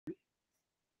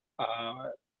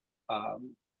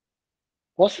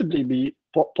possibly be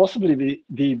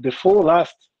the before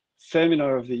last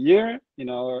seminar of the year in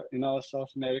our South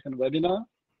American webinar.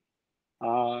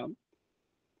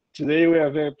 Today we are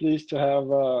very pleased to have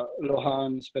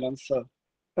Llohann Sperança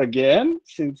again,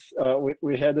 since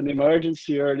we had an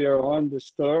emergency earlier on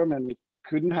this term and we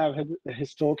couldn't have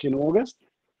his talk in August.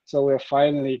 So we're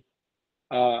finally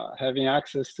having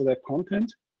access to that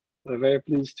content. We're very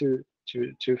pleased to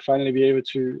finally be able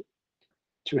to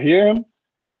hear him.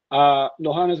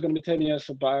 Llohann is going to be telling us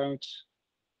about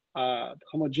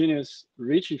homogeneous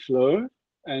Ricci flow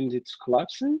and its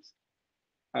collapses.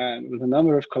 And with a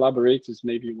number of collaborators,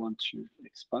 maybe you want to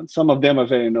expand. Some of them are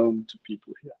very known to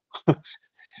people here.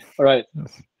 All right,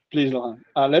 yes. Please, Llohann.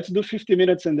 Let's do 50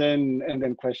 minutes and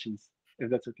then questions, if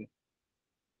that's okay.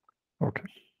 Okay.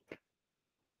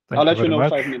 I'll let you know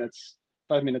 5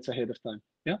 minutes ahead of time.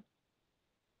 Yeah.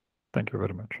 Thank you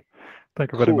very much.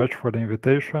 Thank you very much for the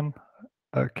invitation.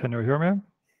 Can you hear me?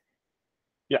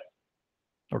 Yeah.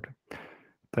 Okay.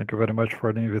 Thank you very much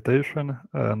for the invitation,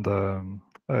 and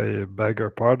I beg your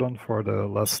pardon for the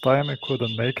last time I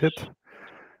couldn't make it.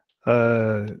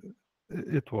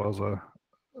 It was a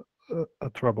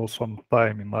troublesome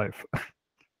time in life.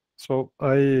 So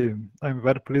I'm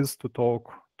very pleased to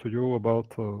talk to you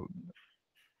about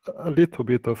a little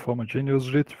bit of homogeneous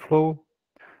Ricci flow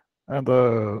and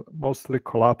mostly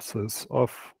collapses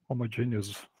of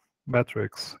homogeneous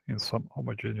matrix in some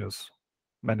homogeneous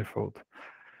manifold.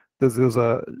 This is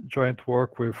a joint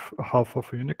work with half of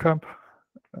Unicamp.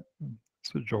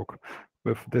 It's a joke.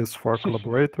 With these 4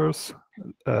 collaborators,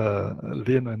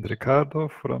 Lino and Ricardo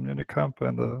from Unicamp,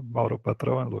 and Mauro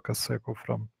Patrão and Lucas Seco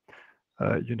from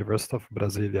University of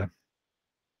Brasília.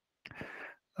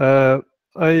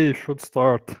 I should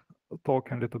start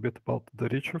talking a little bit about the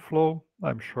Ricci flow.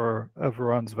 I'm sure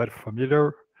everyone's very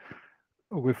familiar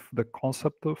with the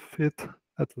concept of it,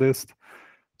 at least.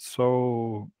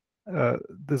 So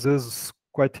this is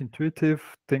quite intuitive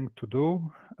thing to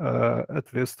do,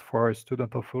 at least for a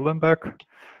student of Uhlenbeck,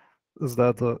 is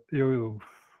that you,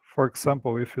 for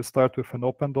example, if you start with an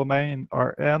open domain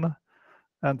Rn,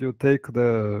 and you take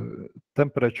the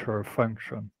temperature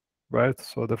function, right?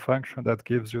 So the function that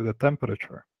gives you the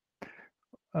temperature.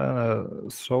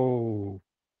 So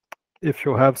if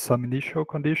you have some initial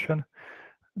condition,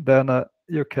 then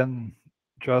you can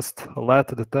just let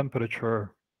the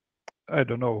temperature, I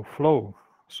don't know, flow.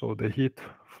 So the heat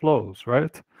flows,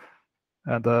 right?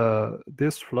 And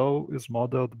this flow is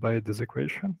modeled by this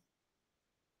equation,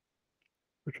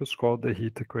 which is called the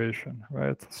heat equation,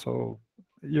 right? So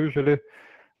usually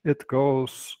it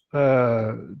goes,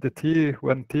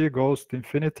 when t goes to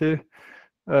infinity,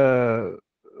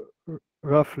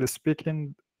 roughly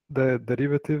speaking, the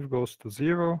derivative goes to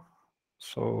 0.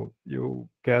 So you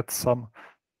get some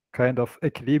kind of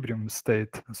equilibrium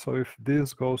state. So if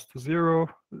this goes to 0,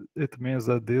 it means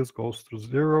that this goes to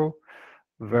 0,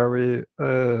 very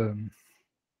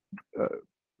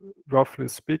roughly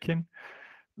speaking.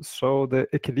 So the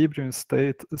equilibrium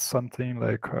state is something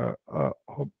like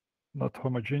not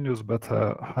homogeneous, but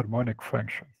a harmonic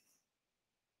function.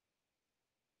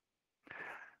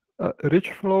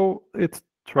 Ricci flow, it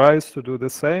tries to do the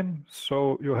same.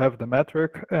 So you have the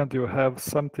metric and you have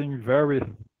something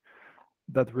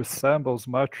that resembles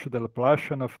much the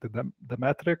Laplacian of the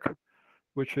metric,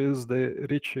 which is the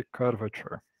Ricci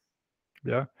curvature.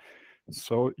 Yeah.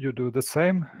 So you do the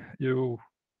same. You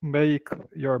make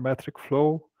your metric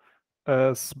flow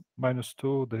as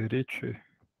 -2 the Ricci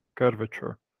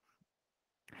curvature.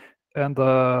 And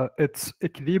its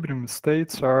equilibrium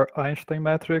states are Einstein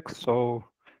metrics, so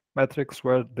metrics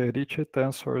where the Ricci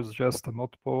tensor is just a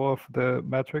multiple of the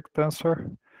metric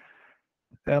tensor.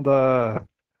 And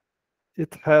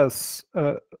it has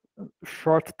a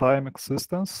short time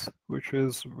existence, which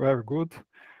is very good,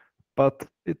 but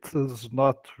it is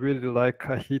not really like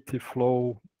a heaty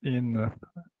flow in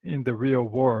the real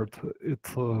world.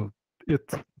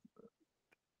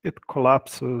 It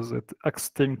collapses, it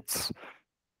extincts.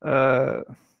 I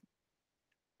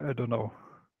don't know.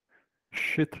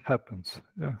 Shit happens.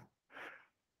 Yeah.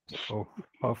 So,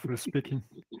 roughly speaking,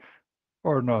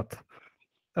 or not.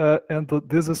 And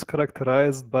this is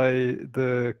characterized by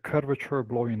the curvature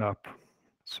blowing up.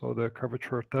 So the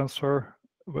curvature tensor,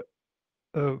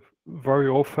 very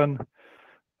often,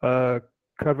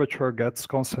 curvature gets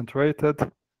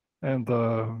concentrated, and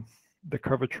the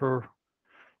curvature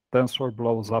tensor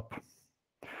blows up.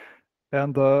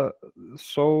 And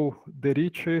so the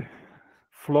Ricci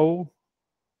flow,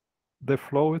 the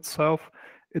flow itself,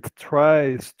 it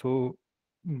tries to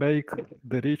make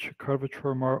the Ricci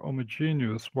curvature more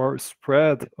homogeneous, more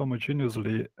spread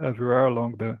homogeneously everywhere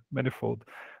along the manifold,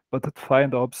 but it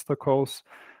finds obstacles,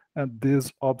 and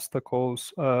these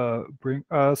obstacles bring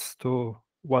us to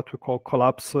what we call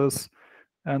collapses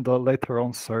and later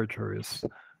on surgeries.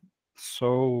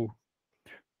 So,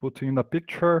 putting in a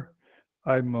picture,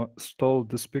 I stole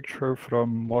this picture from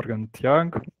Morgan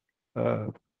Tiang,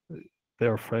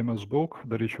 their famous book,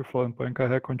 The Ricci Flow and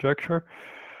Poincaré Conjecture.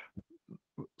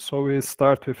 So we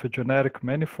start with a generic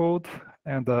manifold,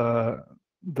 and the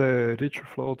Ricci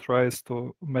flow tries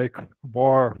to make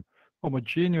more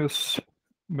homogeneous,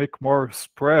 make more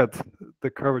spread the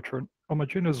curvature.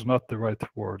 Homogeneous is not the right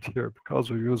word here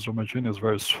because we use homogeneous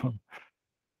very soon.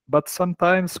 But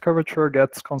sometimes curvature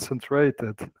gets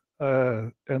concentrated,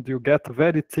 and you get a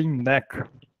very thin neck,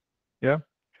 yeah,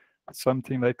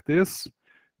 something like this,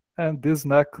 and this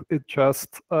neck it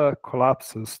just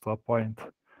collapses to a point.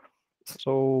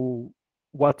 So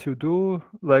what you do,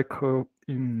 like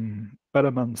in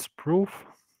Perelman's proof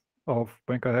of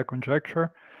Poincaré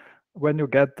conjecture, when you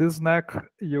get this neck,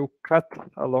 you cut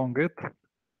along it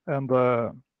and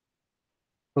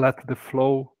let the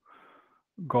flow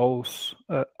goes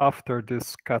after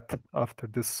this cut, after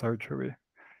this surgery.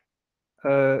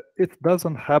 It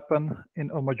doesn't happen in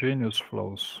homogeneous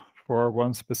flows for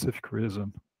one specific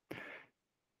reason.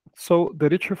 So the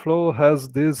Ricci flow has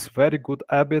this very good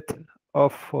habit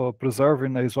of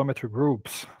preserving isometry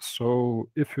groups. So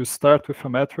if you start with a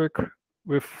metric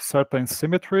with certain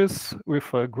symmetries,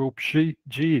 with a group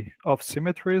G of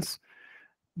symmetries,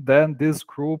 then this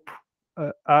group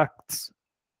acts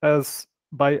as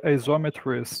by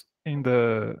isometries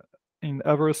in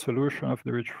every solution of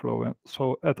the Ricci flow. And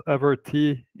so at every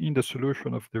t in the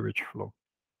solution of the Ricci flow.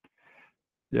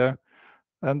 Yeah,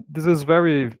 and this is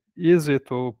very easy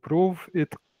to prove.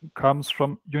 It comes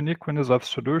from uniqueness of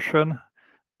solution,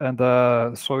 and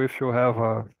so if you have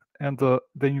the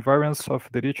invariance of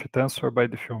the Ricci tensor by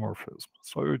diffeomorphism.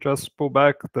 So you just pull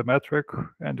back the metric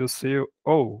and you see,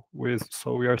 oh,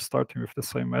 so we are starting with the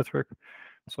same metric,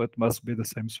 so it must be the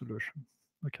same solution.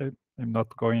 Okay, I'm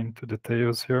not going into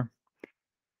details here.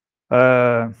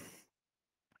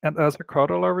 And as a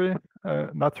corollary,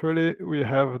 naturally, we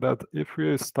have that if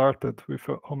we started with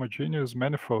a homogeneous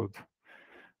manifold,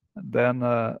 then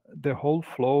the whole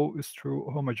flow is through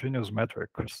homogeneous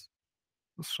metrics.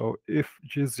 So if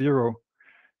G0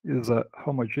 is a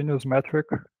homogeneous metric,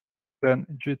 then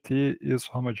GT is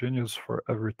homogeneous for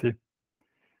every t,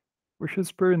 which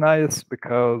is pretty nice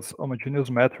because homogeneous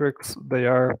metrics, they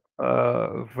are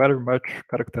very much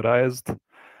characterized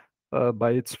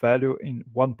by its value in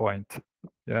one point.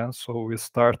 Yeah, so we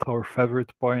start our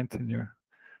favorite point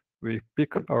we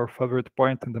pick our favorite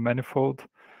point in the manifold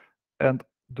and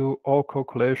do all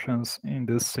calculations in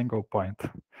this single point,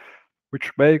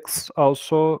 which makes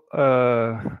also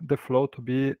the flow to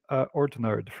be an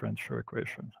ordinary differential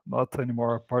equation, not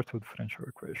anymore a partial differential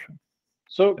equation.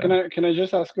 So can I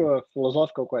just ask a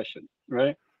philosophical question,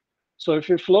 right? So if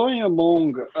you're flowing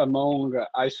among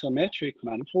isometric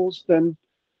manifolds, then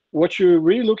what you're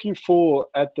really looking for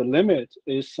at the limit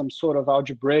is some sort of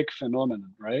algebraic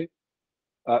phenomenon, right?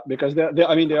 Because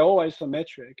they're all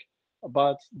isometric,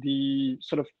 but the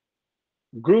sort of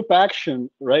group action,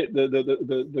 right?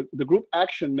 The group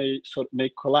action may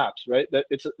collapse, right? That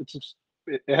it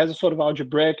has a sort of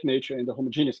algebraic nature in the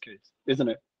homogeneous case, isn't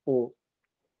it? Or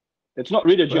it's not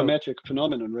really a geometric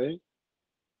phenomenon, right?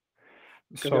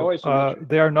 Because so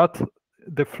they are not.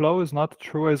 The flow is not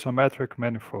true isometric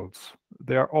manifolds.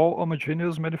 They are all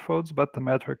homogeneous manifolds, but the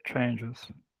metric changes.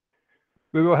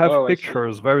 We will have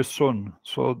pictures very soon,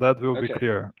 so that will be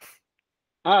clear.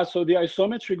 So the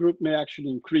isometry group may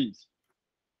actually increase,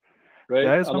 right?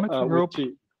 The isometry group,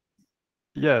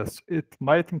 yes, it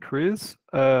might increase.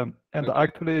 And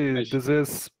actually, this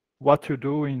is what you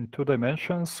do in 2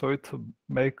 dimensions. So it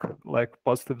make like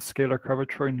positive scalar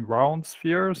curvature in round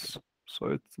spheres. So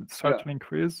it certainly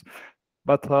increase.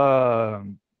 But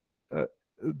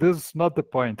this is not the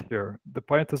point here. The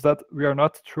point is that we are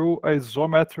not true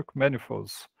isometric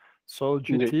manifolds. So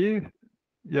GT,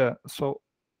 so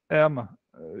M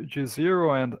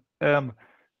G0 and M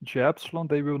G epsilon,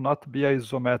 they will not be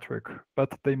isometric,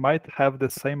 but they might have the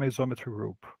same isometry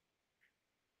group.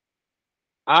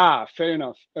 Fair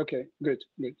enough. Okay, good.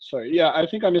 Sorry. Yeah, I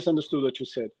think I misunderstood what you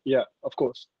said. Yeah, of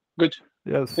course. Good.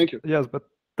 Yes. Thank you. Yes, but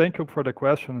thank you for the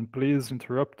question, and please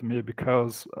interrupt me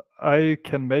because I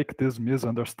can make these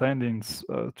misunderstandings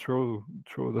through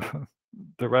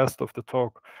the rest of the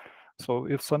talk. So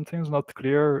if something's not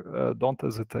clear, don't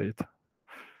hesitate.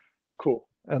 Cool.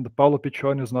 And Paolo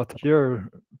Piccioni is not here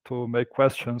to make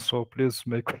questions, so please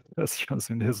make questions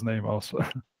in his name also.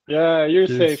 Yeah, you're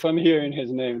safe. I'm here in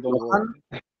his name. Don't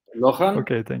worry. Llohann?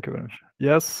 Okay, thank you very much.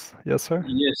 Yes, yes, sir.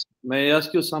 Yes. May I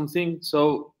ask you something?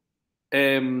 So,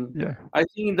 Yeah. I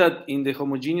think that in the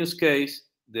homogeneous case,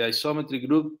 the isometry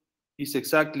group is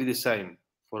exactly the same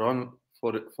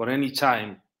for any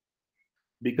time,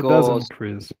 It doesn't because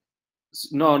increase.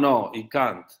 no, it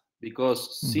can't,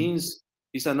 because since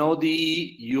it's an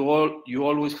ODE, you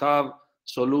always have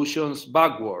solutions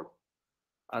backward,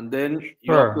 and then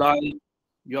you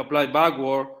apply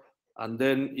backward, and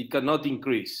then it cannot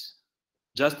increase,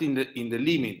 just in the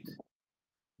limit.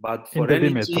 But In for the any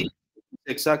limit. T, it's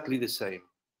exactly the same.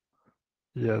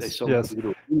 Yes, The yes.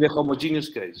 group. In the homogeneous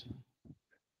case.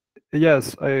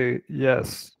 Yes,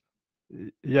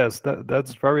 yes,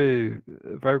 that's very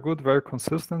good, very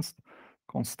consistent.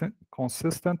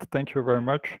 Thank you very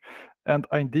much. And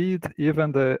indeed,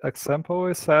 even the example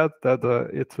I said that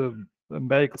it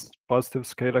makes positive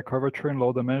scalar curvature in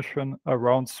low dimension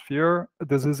around sphere.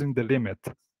 This is in the limit.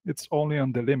 It's only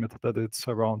on the limit that it's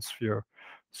around sphere.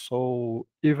 So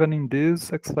even in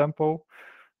this example,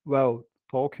 well,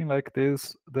 talking like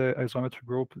this, the isometry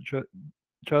group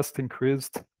just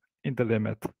increased in the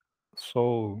limit.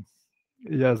 So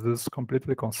yes, this is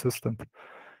completely consistent.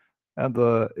 And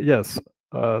yes,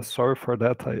 sorry for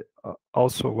that. I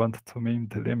also wanted to mean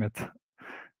the limit.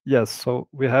 Yes, so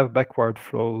we have backward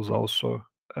flows also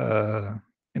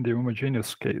in the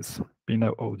homogeneous case, being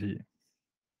an ODE.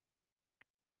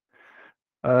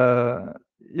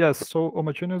 Yes, so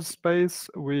homogeneous space,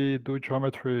 we do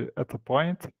geometry at a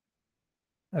point.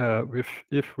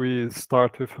 If we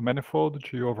start with a manifold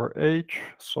G over H,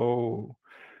 so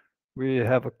we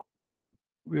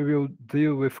will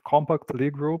deal with compact Lie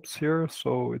groups here.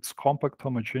 So it's compact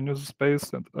homogeneous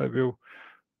space, and I will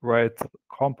write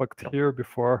compact here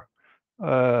before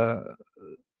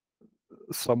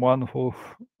someone who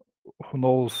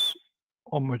knows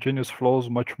homogeneous flows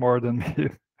much more than me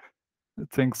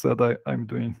thinks that I'm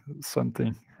doing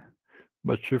something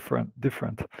much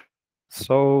different.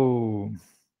 So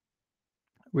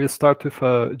we start with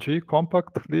a G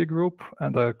compact Lie group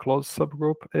and a closed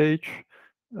subgroup H,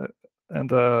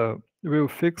 and we'll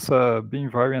fix a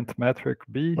B-invariant metric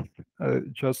B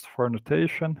just for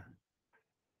notation.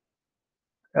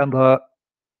 And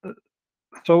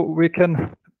so we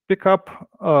can pick up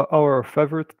our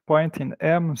favorite point in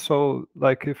M. So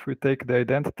like if we take the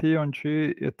identity on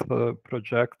G, it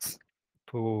projects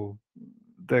to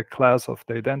the class of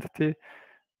the identity.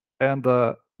 And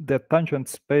the tangent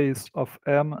space of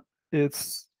M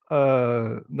is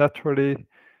naturally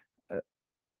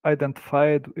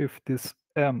identified with this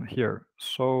M here.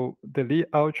 So the Lie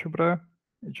algebra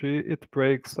G, it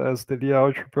breaks as the Lie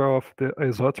algebra of the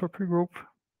isotropy group.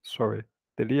 Sorry,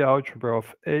 the Lie algebra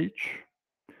of H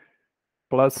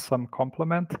plus some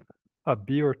complement, a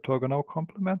B orthogonal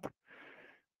complement.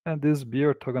 And this B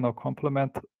orthogonal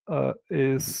complement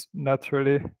is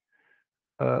naturally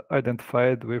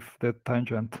identified with the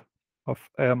tangent of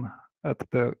M at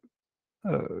the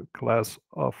class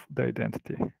of the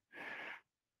identity.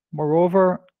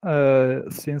 Moreover,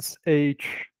 since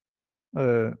H,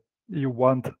 you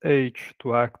want H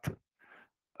to act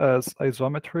as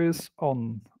isometries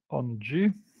on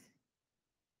G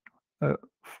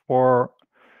for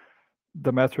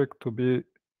the metric to be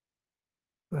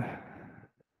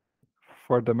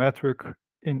for the metric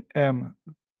in M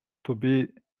to be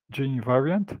G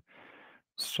invariant.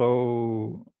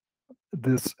 So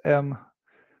this M,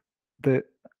 the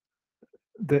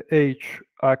H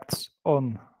acts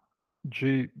on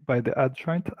G by the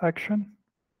adjoint action,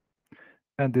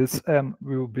 and this M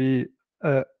will be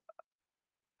a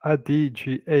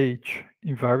DGH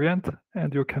invariant,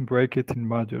 and you can break it in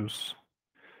modules.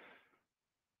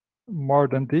 More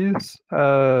than this,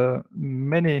 in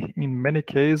many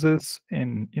cases,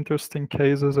 in interesting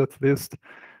cases at least,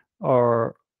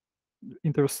 are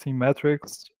interesting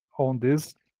metrics on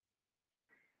this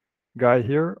guy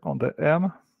here, on the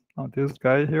M, on this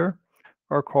guy here,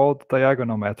 are called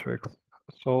diagonal metrics.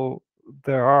 So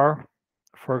there are,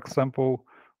 for example,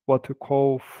 what we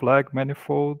call flag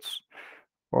manifolds,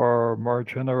 or more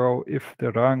general, if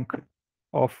the rank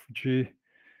of G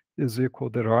is equal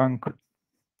to the rank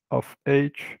of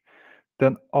H,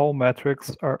 then all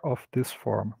metrics are of this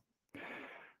form.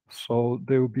 So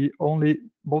there will be only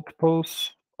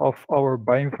multiples of our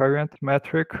bi-invariant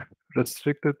metric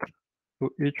restricted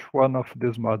to each one of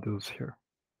these modules here.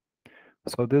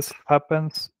 So this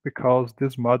happens because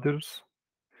these modules,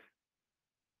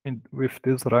 with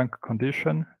this rank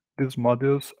condition, these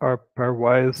modules are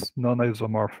pairwise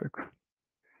non-isomorphic.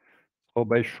 So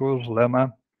by Schur's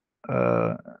lemma,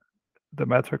 the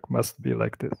metric must be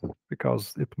like this,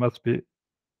 because it must be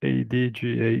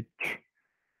ADGH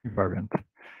invariant.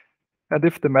 And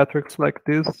if the matrix like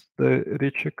this, the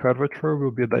Ricci curvature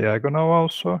will be diagonal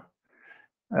also.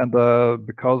 And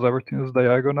because everything is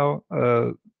diagonal,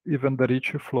 even the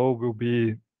Ricci flow will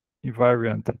be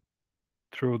invariant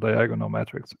through diagonal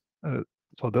matrix.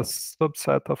 So the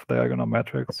subset of diagonal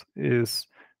matrix is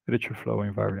Ricci flow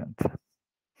invariant.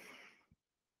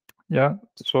 Yeah,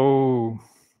 so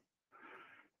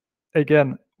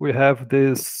again, we have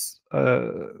this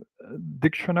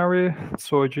dictionary,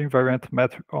 so G invariant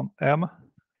metric on M.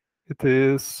 It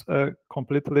is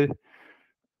completely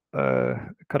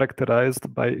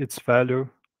characterized by its value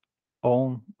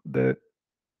on the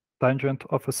tangent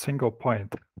of a single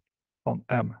point on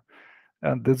M.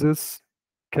 And this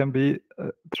can be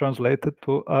translated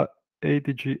to a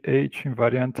ADGH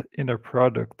invariant inner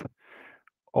product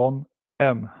on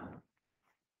M,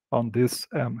 on this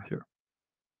M here,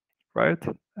 right?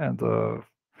 And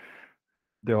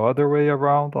the other way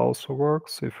around also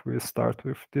works. If we start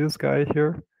with this guy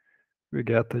here, we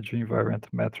get the G invariant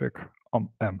metric on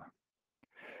M.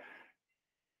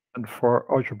 And for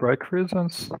algebraic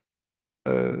reasons,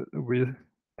 we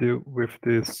deal with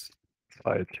this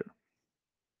side here.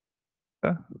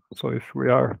 Yeah? So if we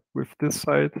are with this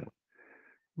side,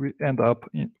 we end up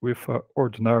with an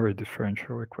ordinary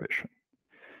differential equation.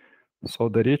 So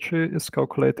the Ricci is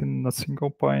calculated in a single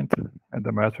point, and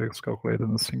the metric is calculated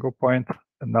in a single point.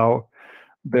 And now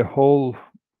the whole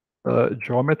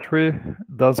geometry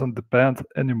doesn't depend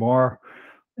anymore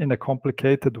in a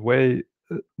complicated way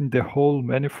in the whole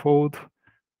manifold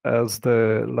as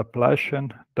the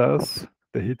Laplacian does,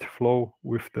 the heat flow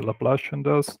with the Laplacian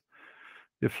does.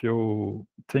 If you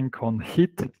think on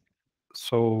heat,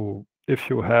 so if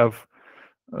you have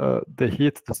the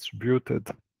heat distributed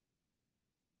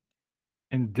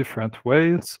in different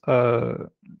ways,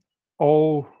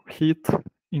 all heat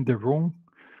in the room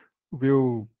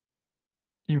will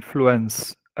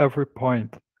influence every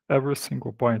point, every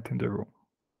single point in the room.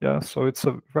 Yeah, so it's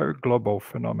a very global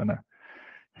phenomena.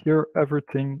 Here,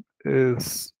 everything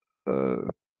is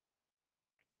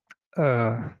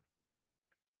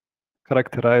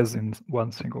characterized in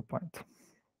one single point,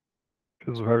 which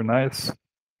is very nice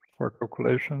for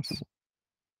calculations.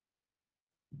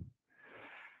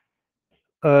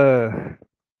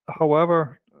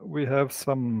 However, we have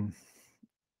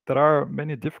there are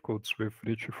many difficulties with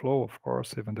Ricci flow, of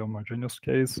course, even the homogeneous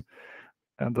case.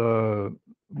 And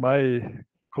my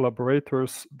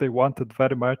collaborators, they wanted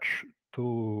very much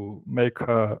to make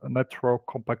a natural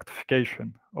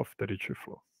compactification of the Ricci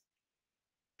flow.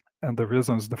 And the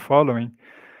reason is the following.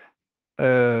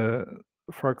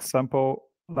 For example,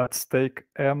 let's take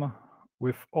M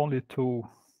with only two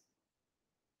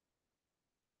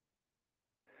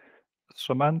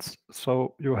summands.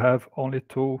 So you have only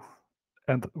two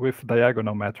and with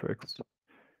diagonal matrix.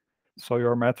 So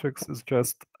your matrix is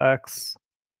just X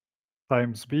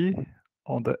times B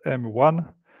on the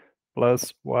M1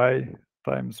 plus Y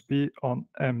times B on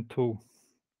M2.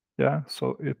 Yeah,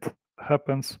 so it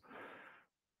happens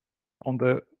on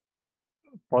the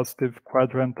positive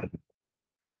quadrant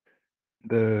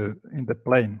in the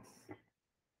plane.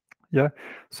 Yeah,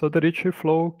 so the Ricci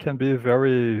flow can be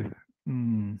very,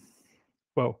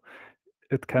 well,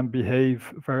 it can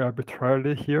behave very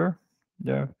arbitrarily here.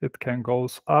 Yeah, it can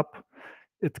goes up,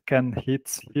 it can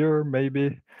hit here,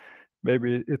 maybe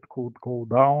it could go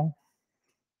down.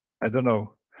 I don't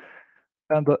know.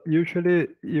 And usually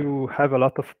you have a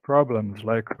lot of problems,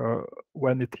 like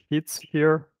when it hits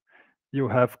here, you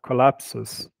have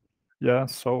collapses. Yeah,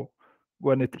 so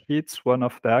when it hits one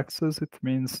of the axes, it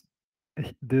means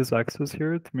this axis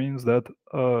here, it means that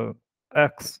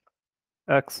x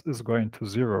is going to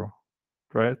 0,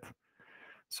 right?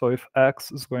 So if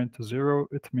x is going to 0,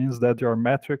 it means that your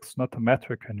matrix is not a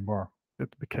metric anymore.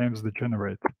 It becomes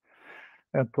degenerate.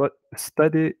 And what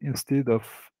study, instead of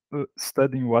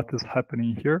studying what is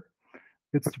happening here,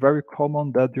 it's very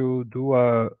common that you do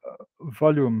a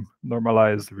volume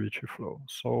normalized Ricci flow.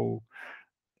 So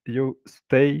you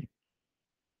stay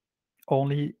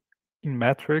only in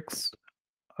metrics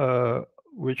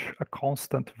which a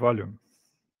constant volume.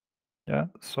 Yeah,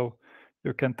 so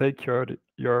you can take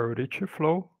your Ricci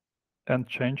flow and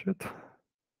change it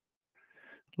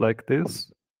like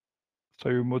this. So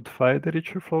you modify the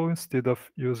Ricci flow. Instead of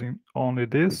using only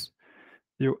this,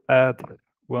 you add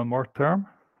one more term.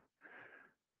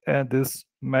 And this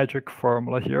magic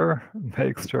formula here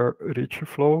makes your Ricci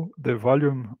flow, the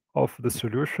volume of the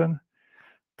solution,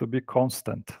 to be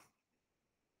constant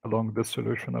along the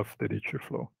solution of the Ricci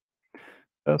flow.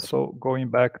 So going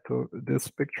back to this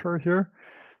picture here,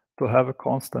 to have a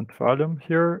constant volume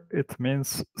here, it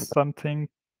means something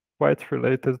quite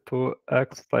related to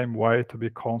x times y to be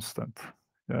constant.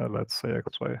 Yeah, let's say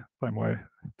xy times y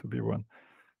to be 1.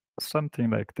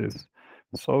 Something like this.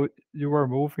 So you are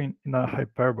moving in a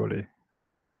hyperbole.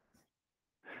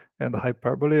 And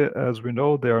hyperbole, as we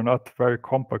know, they are not very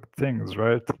compact things,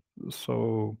 right?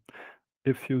 So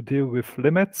if you deal with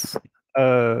limits,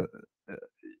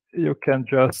 you can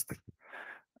just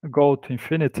go to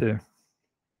infinity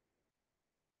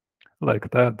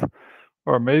like that,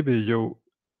 or maybe your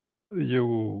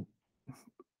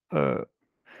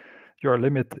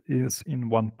limit is in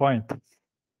 1 point,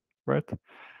 right?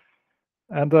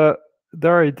 And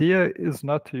their idea is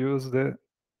not to use the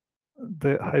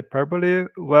hyperbole.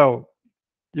 Well,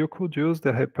 you could use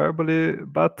the hyperbole,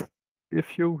 but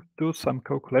if you do some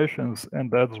calculations, and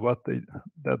that's what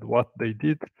they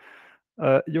did,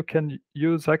 you can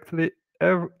use actually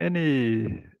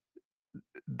any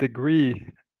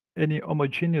degree, any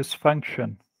homogeneous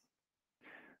function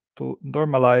to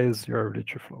normalize your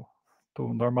Ricci flow, to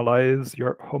normalize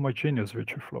your homogeneous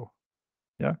Ricci flow.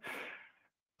 Yeah.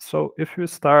 So if you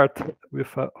start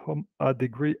with a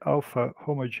degree alpha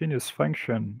homogeneous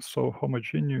function, so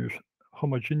homogeneous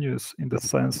in the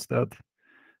sense that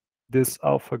this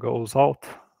alpha goes out,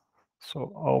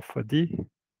 so alpha d.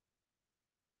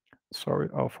 Sorry,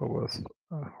 alpha was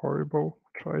a horrible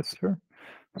choice here.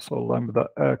 So lambda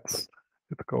x,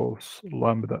 it goes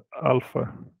lambda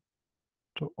alpha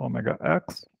to omega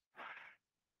x.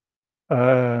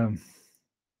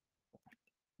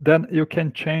 Then you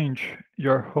can change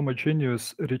your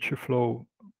homogeneous Ricci flow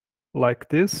like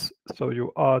this. So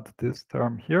you add this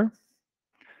term here.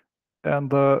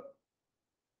 And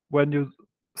when you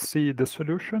see the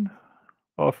solution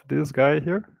of this guy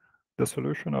here, the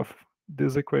solution of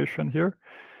this equation here,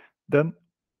 then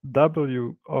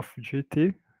W of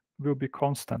GT will be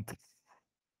constant.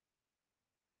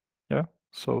 Yeah,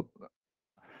 so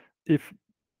if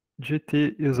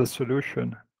GT is a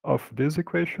solution of this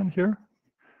equation here,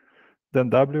 then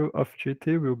W of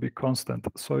GT will be constant.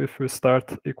 So if we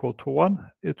start equal to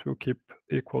 1, it will keep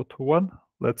equal to 1.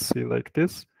 Let's see like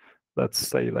this. Let's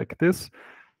say like this.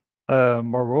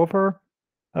 Moreover,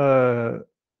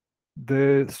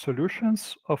 the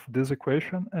solutions of this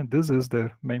equation, and this is the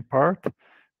main part,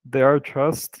 they are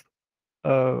just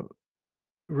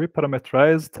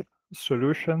reparametrized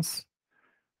solutions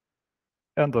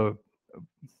and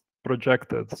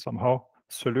projected somehow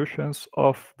solutions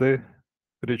of the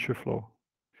Ricci flow.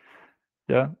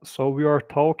 Yeah, so we are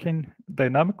talking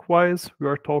dynamic-wise, we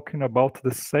are talking about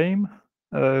the same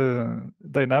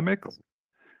dynamics,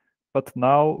 but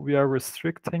now we are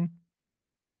restricting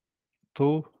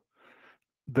to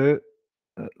the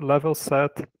level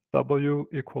set W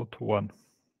equal to 1.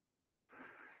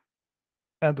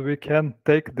 And we can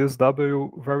take this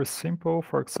W very simple.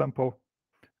 For example,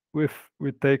 if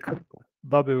we take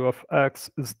W of x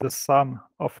is the sum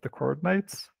of the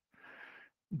coordinates,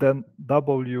 then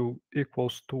W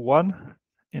equals to 1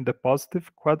 in the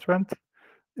positive quadrant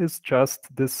is just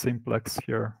this simplex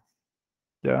here.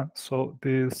 Yeah, so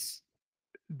this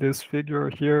figure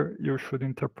here you should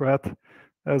interpret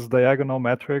as diagonal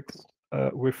matrix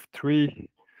with 3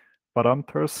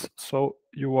 parameters. So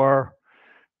you are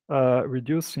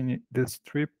reducing these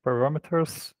 3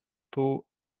 parameters to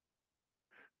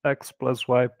x plus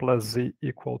y plus z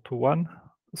equal to 1.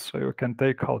 So you can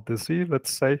take out the z,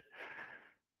 let's say,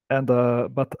 and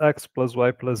but x plus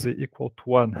y plus z equal to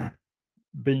 1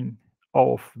 being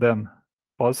all of them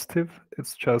positive,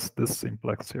 it's just this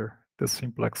simplex here, the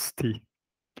simplex t.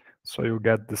 So you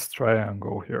get this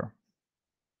triangle here.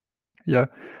 Yeah,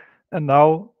 and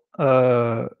now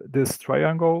this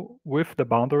triangle with the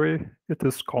boundary, it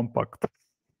is compact.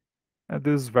 And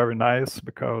this is very nice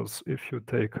because if you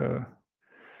take a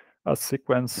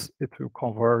sequence, it will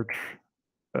converge,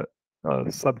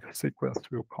 a subsequence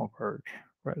will converge,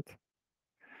 right?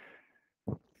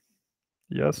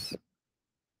 Yes.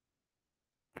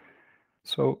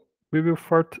 So we will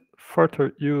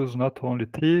further use not only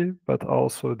T, but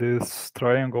also this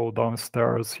triangle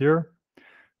downstairs here,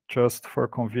 just for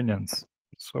convenience.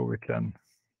 So we can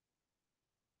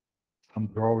some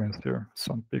drawings here,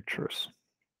 some pictures.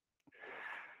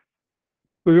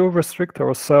 We will restrict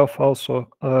ourselves also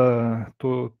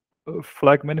to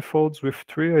flag manifolds with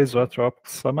 3 isotropic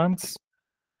summands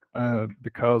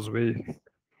because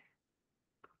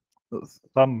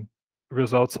some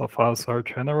results of us are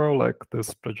general, like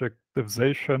this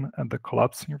projectivization and the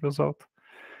collapsing result.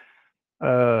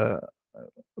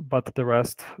 But the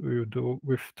rest we will do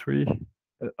with 3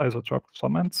 isotropic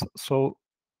summands. So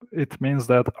it means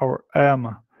that our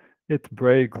M, it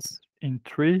breaks in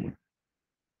 3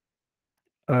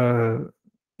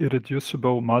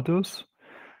 irreducible modules,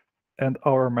 and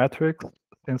our metric,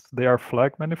 since they are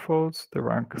flag manifolds, the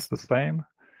rank is the same,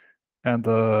 and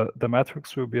the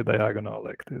matrix will be diagonal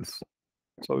like this.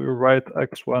 So we write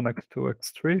x1, x2,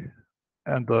 x3,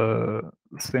 and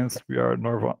since we are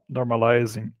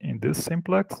normalizing in this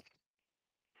simplex,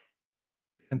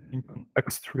 and think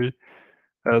x3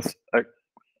 as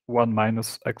x1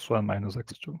 minus x1 minus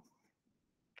x2,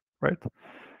 right?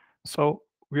 So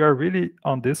we are really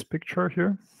on this picture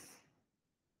here.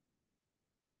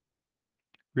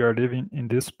 We are living in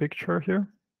this picture here,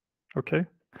 okay?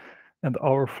 And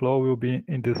our flow will be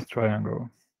in this triangle.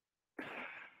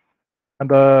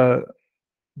 And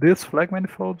these flag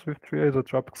manifolds with three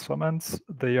isotropic summands,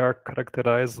 they are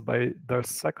characterized by their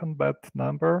second best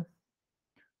number.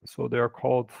 So they are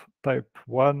called type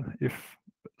 1 if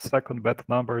second best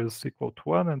number is equal to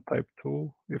 1, and type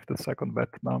 2 if the second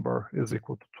best number is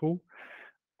equal to 2.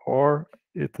 Or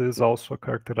it is also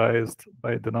characterized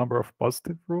by the number of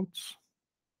positive roots,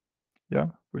 yeah,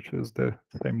 which is the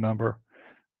same number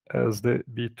as the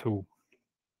B2.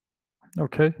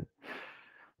 Okay,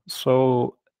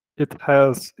 so it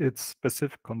has its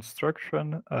specific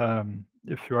construction.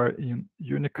 If you are in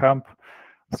Unicamp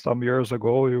some years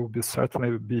ago, you will be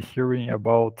certainly be hearing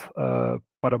about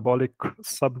parabolic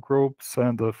subgroups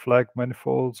and flag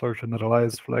manifolds or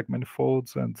generalized flag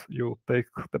manifolds, and you take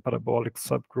the parabolic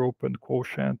subgroup and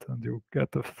quotient and you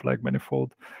get a flag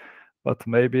manifold. But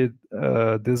maybe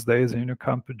these days in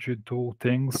Unicamp G2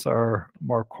 things are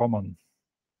more common.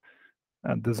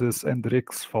 And this is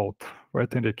Enric's fault,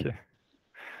 right, Enrique?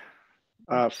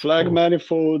 Flag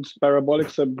manifolds, parabolic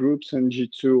subgroups, and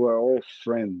G2 are all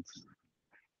friends.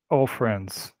 All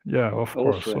friends, yeah, of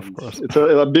course. It's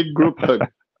a big group hug,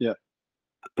 yeah.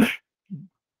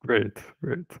 Great,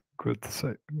 good to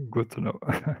say, good to know.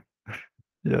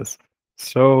 Yes,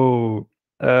 so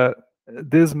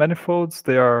these manifolds,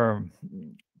 they are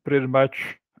pretty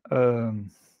much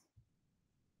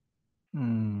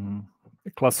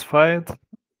classified.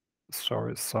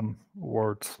 Sorry, some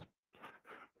words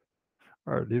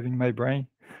are leaving my brain.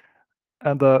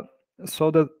 And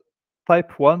so the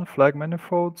type 1 flag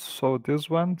manifolds, so these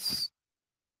ones,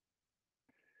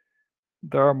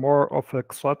 they are more of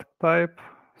exotic type,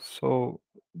 so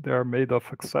they are made of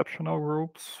exceptional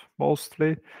groups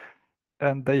mostly,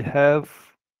 and they have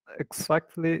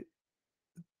exactly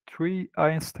 3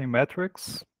 Einstein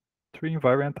metrics, 3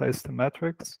 invariant Einstein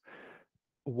metrics.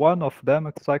 One of them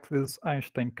exactly is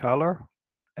Einstein color,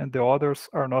 and the others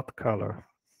are not color.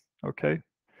 Okay,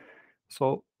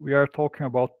 so we are talking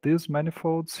about these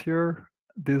manifolds here.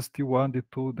 This D1,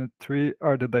 D2, D3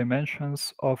 are the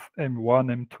dimensions of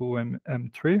M1, M2, and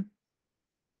M3.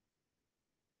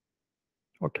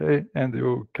 Okay, and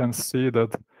you can see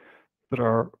that there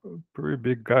are pretty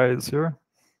big guys here,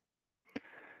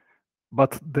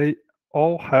 but they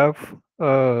all have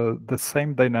the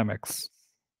same dynamics,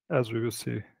 as we will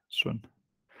see soon.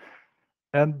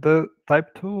 And the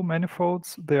type 2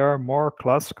 manifolds, they are more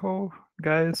classical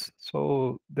guys,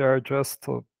 so they are just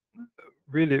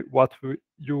really what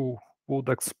you would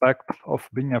expect of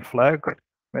being a flag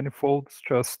manifolds,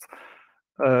 just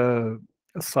a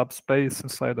subspace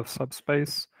inside of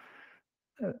subspace,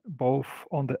 both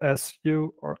on the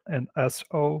SU and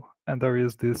SO, and there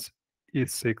is this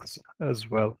E6 as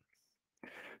well.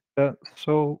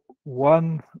 So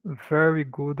one very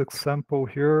good example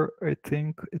here, I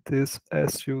think it is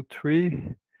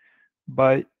SU3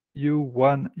 by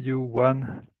U1,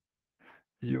 U1,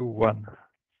 U1.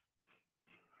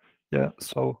 Yeah,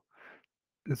 so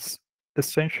it's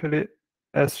essentially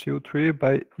SU3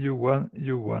 by U1,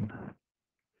 U1,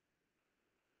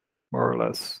 more or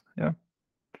less, yeah.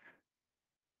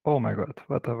 Oh my God,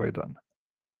 what have I done?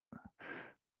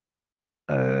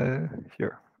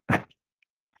 Here.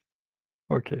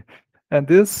 Okay, and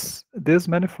these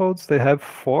manifolds, they have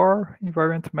 4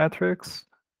 invariant metrics,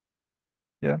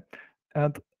 yeah,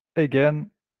 and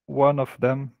again, one of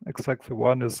them, exactly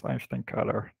one, is Einstein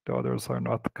color, the others are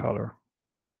not color.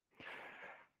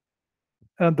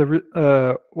 And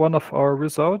the one of our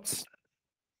results,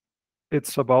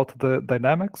 it's about the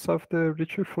dynamics of the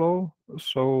Ricci flow.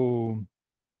 So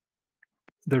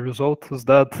the result is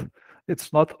that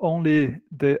it's not only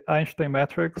the Einstein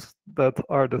metrics that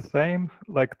are the same,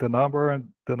 like the number and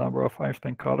the number of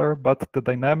Einstein color, but the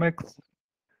dynamics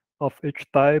of each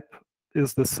type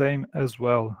is the same as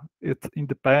well. It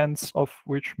independs of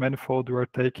which manifold you are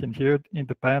taking here, it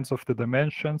independs of the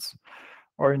dimensions,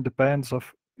 or independs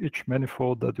of each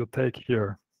manifold that you take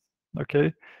here.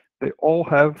 Okay, they all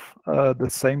have the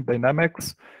same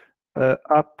dynamics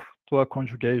up to a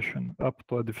conjugation, up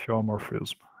to a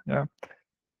diffeomorphism. Yeah,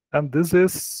 And this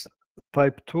is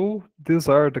type 2. These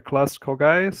are the classical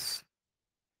guys.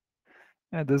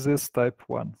 And this is type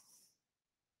 1.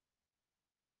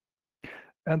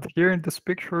 And here in these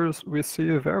pictures, we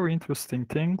see very interesting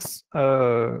things.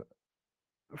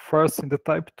 First, in the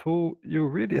type 2, you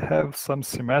really have some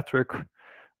symmetric,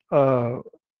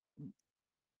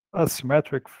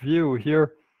 asymmetric view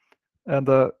here. And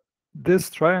this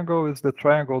triangle is the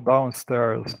triangle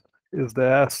downstairs, is the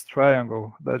S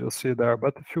triangle that you see there.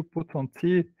 But if you put on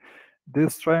T,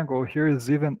 this triangle here is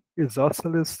even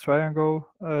isosceles triangle.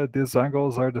 These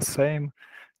angles are the same.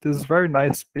 This is very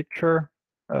nice picture,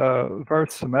 very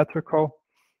symmetrical.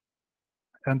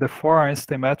 And the 4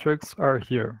 Einstein metrics are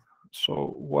here.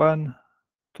 So 1,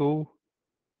 2,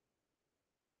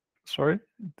 sorry,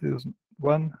 this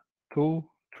 1, 2,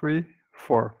 3,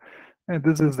 4. And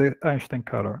this is the Einstein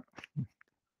color,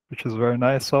 which is very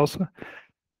nice also.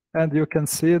 And you can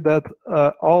see that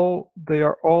they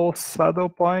are all saddle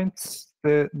points,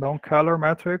 the non-color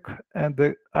metric, and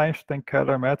the Einstein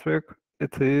color metric,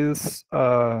 it is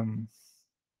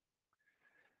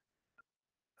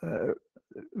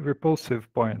repulsive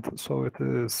point. So it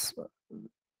is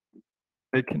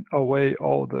taking away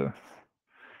all the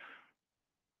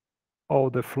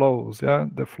flows. Yeah,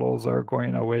 the flows are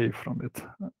going away from it.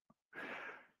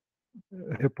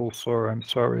 Repulsor, I'm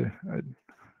sorry.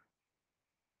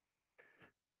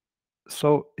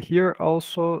 So here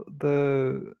also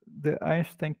the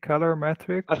Einstein color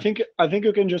metric. I think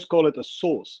you can just call it a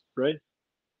source, right?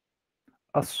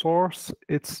 A source,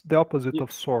 it's the opposite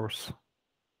of source.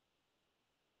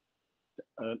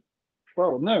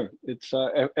 Well, no, it's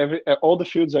all the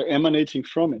fields are emanating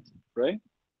from it, right?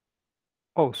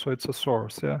 Oh, so it's a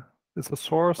source, yeah. It's a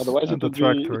source. Otherwise, and it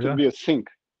would be a sink.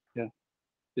 Yeah,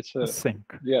 it's a sink.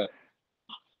 Yeah.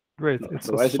 Great, No, it's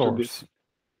a source.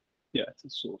 Yeah, it's a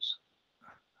source.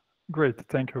 Great,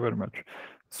 thank you very much.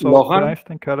 So Llohann, the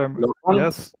Einstein color,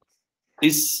 yes.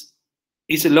 Is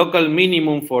a local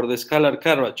minimum for the scalar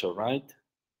curvature, right?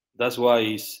 That's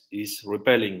why it's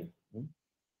repelling.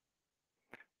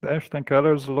 The Einstein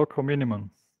color is a local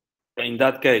minimum. In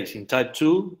that case, in type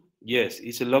 2, yes,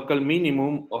 it's a local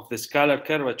minimum of the scalar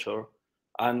curvature,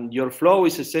 and your flow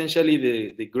is essentially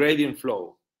the gradient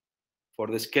flow for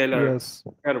the scalar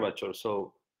curvature.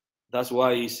 So that's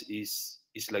why it's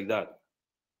like that.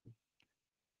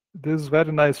 This is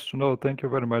very nice to know. Thank you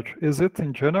very much. Is it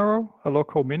in general a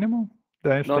local minimum?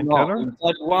 The Einstein color? In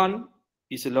type 1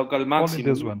 is a local maximum.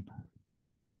 Only this one.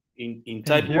 In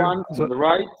type 1 on the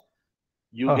right,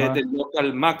 you get a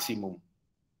local maximum.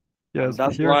 Yes,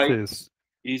 that's here why it is.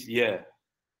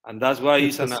 And that's why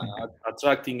it's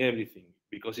attracting everything,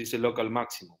 because it's a local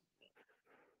maximum.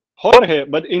 Jorge,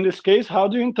 but in this case, how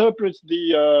do you interpret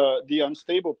the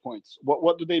unstable points?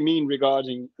 What do they mean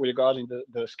regarding the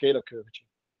scalar curvature?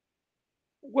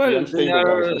 Well, they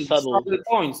are saddle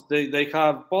points. They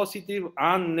have positive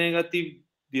and negative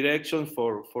directions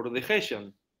for the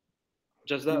Hessian.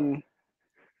 Just that.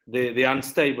 The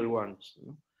unstable ones.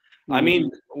 I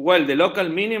mean, well, the local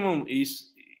minimum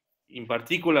is, in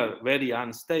particular, very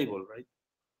unstable, right?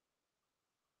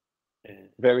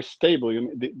 Very stable. You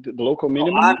mean the local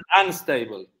minimum? No,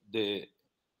 unstable. The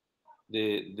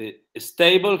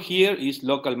stable here is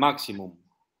local maximum.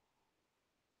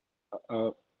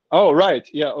 Oh, right.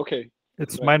 Yeah. Okay.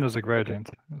 It's minus the gradient.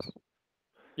 Okay.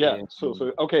 Yeah. So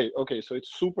okay. So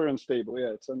it's super unstable.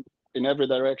 Yeah. It's in every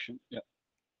direction. Yeah.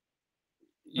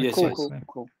 Yes.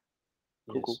 Cool.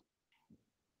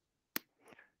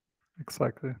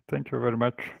 Exactly. Thank you very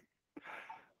much.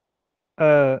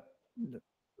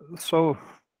 So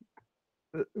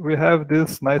we have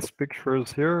these nice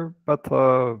pictures here, but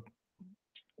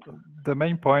the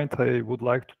main point I would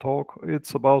like to talk,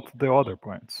 it's about the other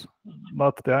points,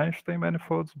 not the Einstein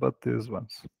manifolds, but these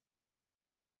ones.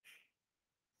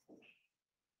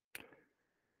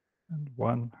 And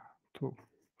 1, 2.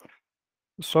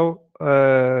 So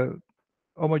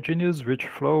homogeneous Ricci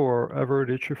flow or ever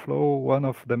Ricci flow, one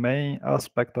of the main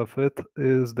aspects of it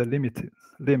is the limit.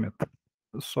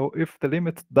 So if the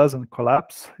limit doesn't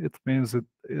collapse, it means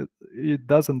it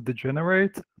doesn't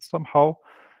degenerate somehow,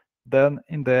 then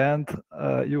in the end,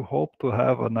 you hope to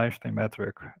have an Einstein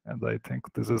metric. And I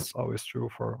think this is always true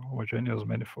for homogeneous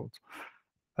manifolds.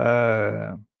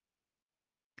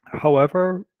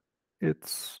 However,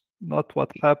 it's not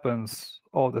what happens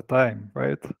all the time,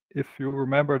 right? If you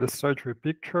remember the surgery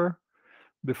picture,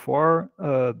 before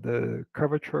the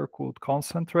curvature could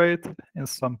concentrate in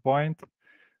some point,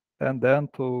 and then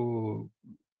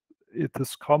it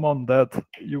is common that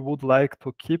you would like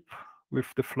to keep with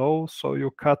the flow, so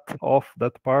you cut off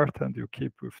that part and you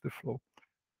keep with the flow.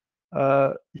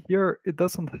 Here, it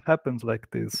doesn't happen like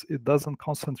this. It doesn't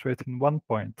concentrate in one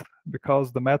point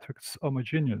because the matrix is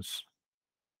homogeneous.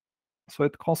 So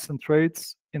it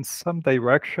concentrates in some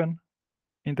direction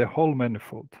in the whole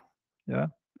manifold. Yeah.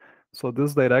 So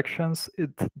these directions,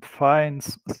 it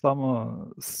defines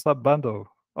some sub-bundle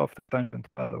of the tangent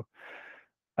bundle.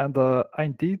 And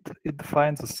indeed, it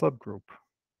defines a subgroup,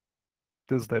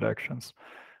 these directions.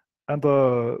 And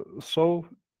so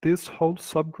this whole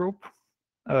subgroup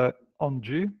on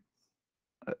G,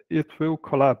 it will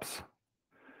collapse.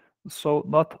 So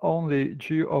not only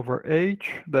G over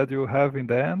H that you have in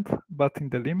the end, but in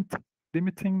the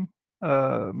limiting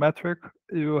metric,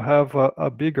 you have a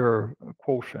bigger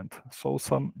quotient. So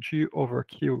some G over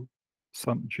Q,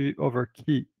 some G over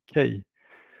K,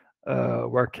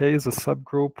 where K is a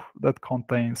subgroup that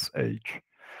contains H.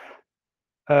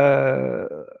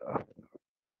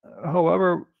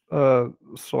 However,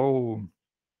 so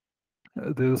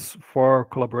these four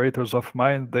collaborators of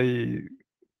mine,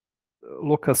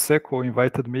 Lucas Seco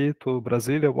invited me to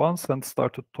Brasília once and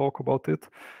started to talk about it.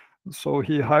 So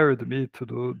he hired me to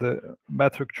do the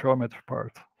metric geometry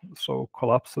part. So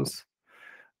collapses.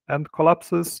 And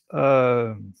collapses,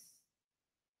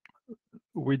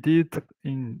 we did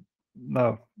in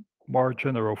a more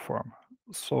general form.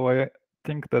 So I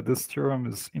think that this theorem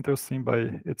is interesting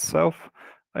by itself.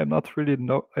 I don't really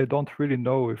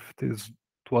know if this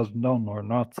was known or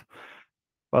not,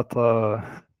 but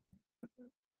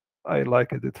I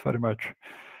liked it very much.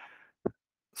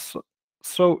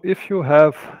 So if you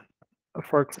have,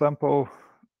 for example,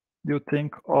 you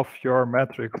think of your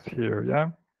matrix here,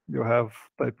 yeah? You have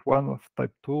type 1,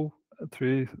 type 2,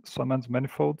 3 summand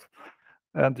manifold,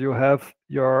 and you have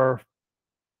your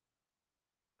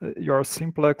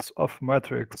simplex of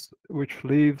matrix, which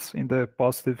lives in the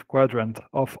positive quadrant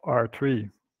of R3.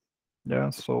 Yeah,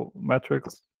 so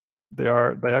matrix, they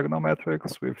are diagonal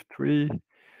matrix with 3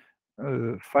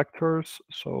 factors.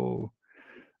 So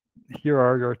here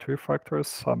are your 3 factors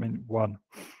summing 1.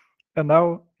 And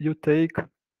now you take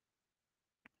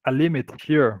a limit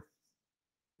here,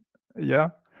 yeah,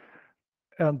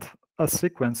 and a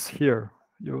sequence here.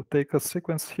 You take a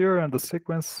sequence here, and the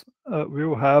sequence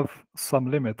will have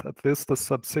some limit, at least a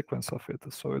subsequence of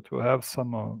it. So it will have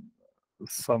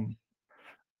some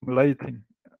relating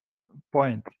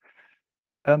point.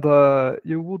 And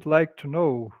you would like to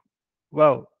know,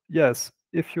 well, yes,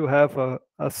 if you have a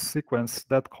sequence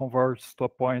that converts to a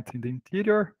point in the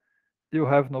interior, you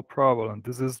have no problem.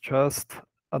 This is just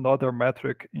another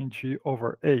metric in G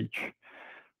over H.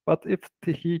 But if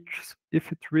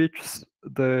it reaches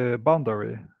the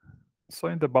boundary, so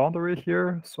in the boundary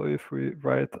here, so if we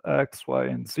write x, y,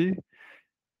 and z,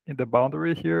 in the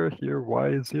boundary here y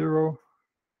is 0,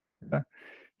 yeah,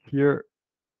 here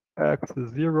x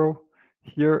is 0,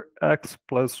 here x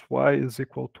plus y is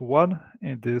equal to 1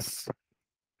 in this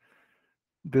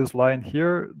line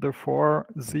here, therefore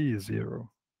z is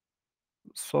 0.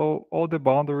 So all the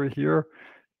boundary here,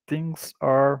 things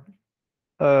are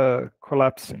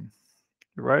collapsing,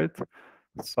 right?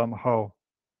 Somehow.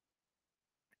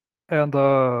 And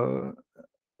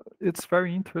it's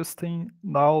very interesting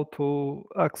now to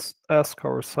ask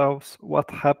ourselves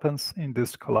what happens in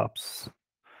this collapse.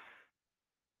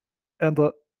 And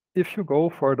if you go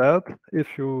for that,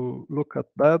 if you look at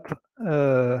that,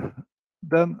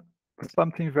 then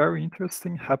something very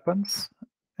interesting happens,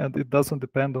 and it doesn't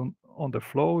depend on the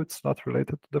flow. It's not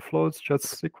related to the flow. It's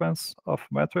just sequence of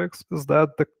metrics. Is that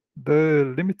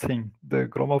the limiting, the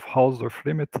Gromov-Hausdorff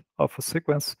limit of a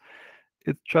sequence,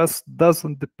 it just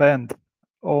doesn't depend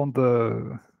on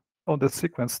the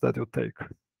sequence that you take.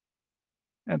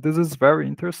 And this is very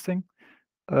interesting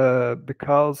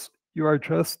because you are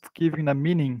just giving a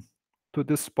meaning to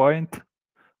this point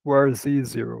where z is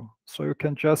 0. So you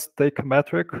can just take a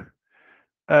metric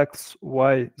x,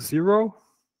 y, 0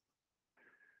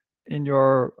 in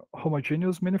your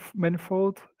homogeneous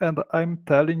manifold, and I'm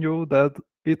telling you that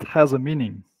it has a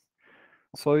meaning.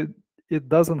 So it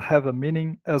doesn't have a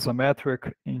meaning as a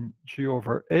metric in G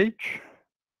over H.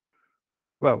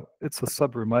 Well, it's a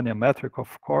sub-Riemannian metric,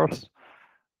 of course,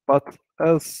 but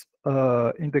as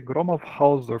in the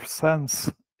Gromov-Hausdorff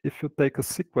sense, if you take a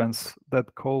sequence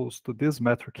that goes to this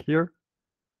metric here,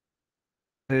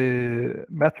 the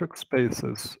metric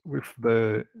spaces with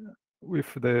the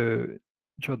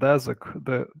geodesic,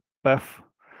 the path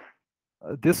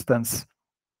distance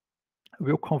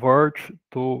will converge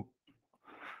to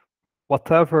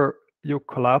whatever you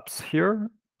collapse here.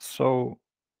 So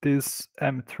this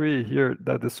M3 here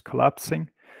that is collapsing,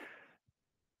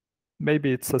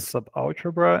 maybe it's a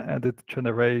subalgebra and it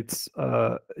generates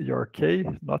your K,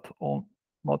 not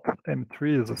not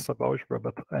M3 is a subalgebra,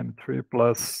 but M3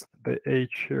 plus the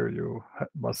H here you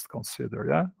must consider,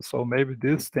 yeah? So maybe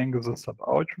this thing is a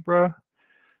subalgebra,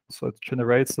 so it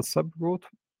generates a subgroup.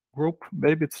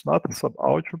 Maybe it's not a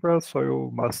subalgebra, so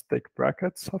you must take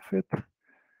brackets of it.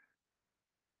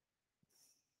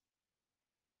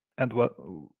 And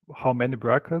how many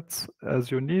brackets as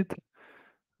you need,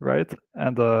 right?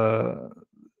 And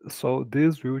so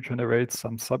this will generate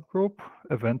some subgroup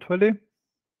eventually.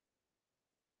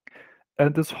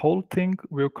 And this whole thing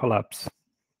will collapse,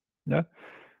 yeah?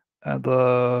 And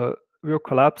will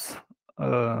collapse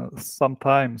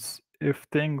sometimes if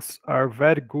things are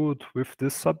very good with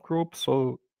this subgroup.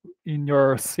 So in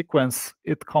your sequence,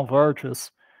 it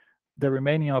converges, the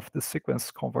remaining of the sequence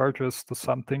converges to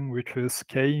something which is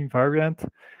K invariant,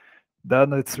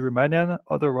 then it's Riemannian,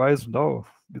 otherwise no,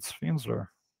 it's Finsler.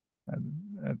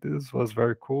 And this was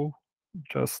very cool,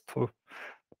 just to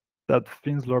that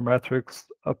Finsler matrix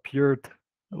appeared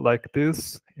like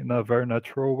this in a very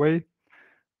natural way.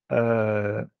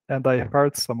 And I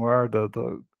heard somewhere that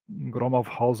the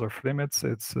Gromov-Hausdorff limits,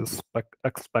 it's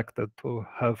expected to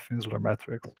have Finsler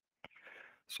matrix.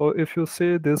 So if you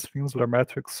see this Finsler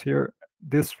matrix here,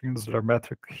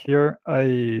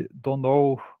 I don't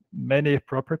know many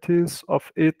properties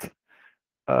of it,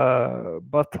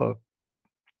 but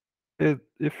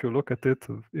if you look at it,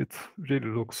 it really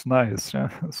looks nice. Yeah?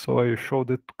 So I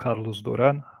showed it to Carlos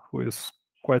Duran, who is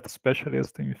quite a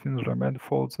specialist in Finsler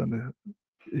manifolds, and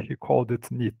he called it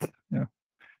neat. Yeah,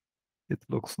 it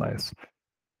looks nice.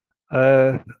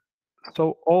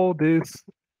 So all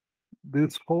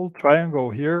this whole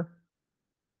triangle here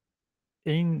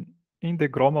in the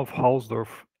Gromov-Hausdorff,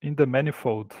 in the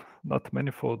manifold, not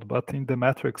manifold, but in the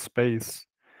matrix space,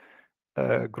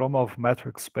 Gromov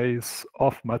matrix space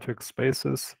of matrix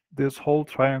spaces, this whole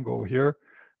triangle here,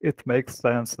 it makes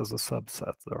sense as a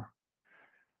subset there.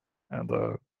 And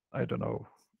I don't know,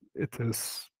 it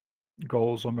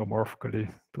goes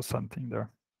homeomorphically to something there.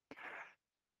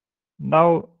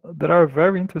 Now, there are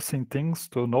very interesting things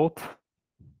to note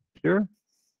here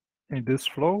in this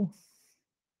flow.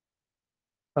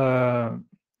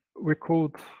 We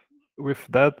could, with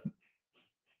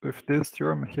this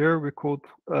theorem here, we could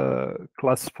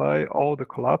classify all the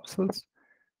collapses.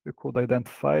 We could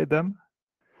identify them.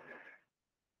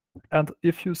 And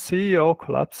if you see all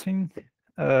collapsing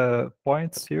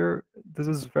points here, this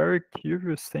is very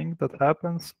curious thing that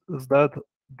happens is that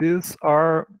these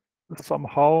are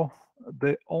somehow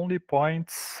the only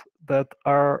points that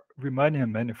are Riemannian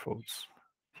manifolds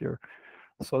here.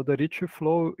 So the Ricci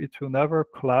flow, it will never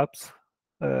collapse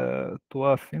to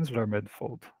a Finsler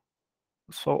manifold.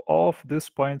 So all of these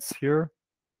points here,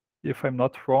 if I'm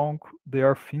not wrong, they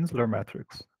are Finsler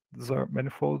matrix. These are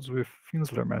manifolds with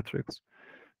Finsler matrix.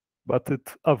 But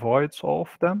it avoids all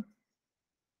of them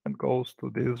and goes to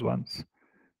these ones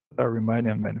that are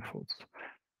Riemannian manifolds.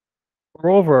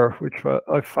 Moreover, which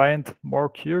I find more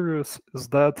curious, is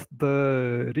that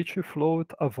the Ricci flow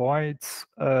avoids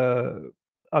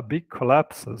a big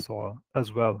collapse as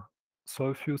well. So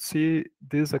if you see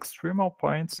these extremal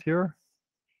points here,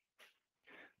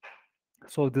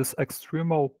 so these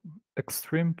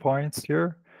extreme points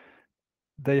here,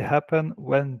 they happen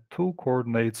when two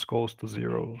coordinates goes to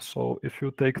 0. So if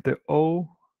you take the O,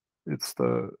 it's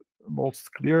the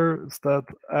most clear is that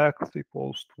x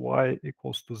equals to y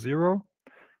equals to 0.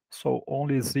 So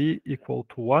only z equal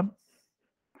to 1.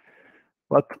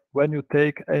 But when you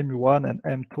take M1 and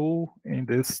M2 in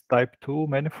this type 2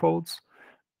 manifolds,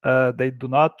 they do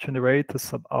not generate a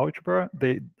subalgebra.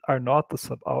 They are not a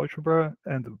subalgebra.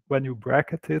 And when you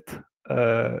bracket it,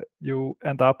 you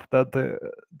end up that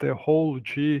the whole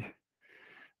G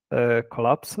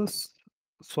collapses.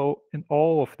 So in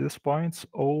all of these points,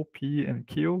 O, P, and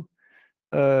Q,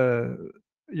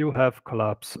 you have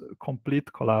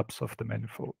complete collapse of the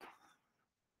manifold.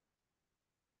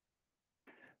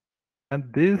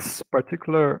 And this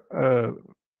particular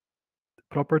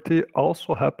property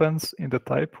also happens in the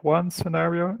type 1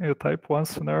 scenario. In the type 1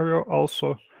 scenario,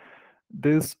 also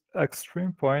these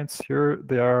extreme points here,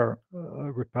 they are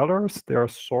repellers, they are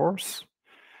source.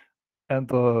 And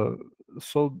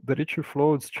so the Ricci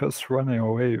flow is just running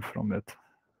away from it.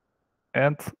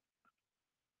 And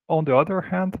on the other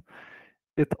hand,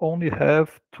 it only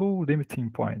have two limiting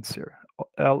points here,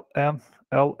 L and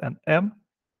M.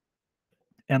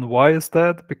 And why is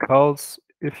that? Because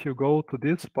if you go to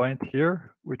this point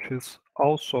here, which is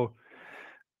also,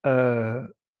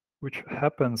 which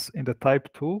happens in the type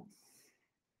 2,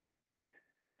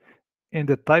 in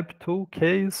the type 2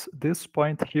 case, this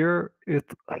point here, it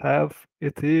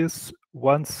is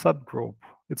one subgroup.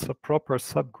 It's a proper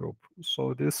subgroup.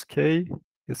 So this K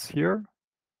is here,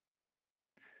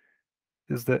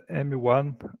 is the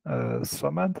M1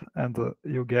 summand, and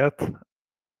you get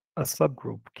a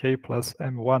subgroup K plus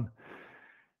M1.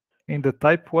 In the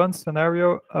type 1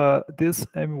 scenario, this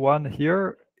M1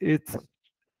 here, it's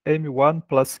M1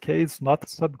 plus K is not a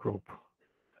subgroup.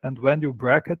 And when you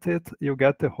bracket it, you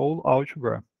get the whole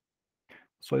algebra.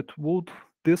 So it would,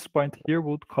 this point here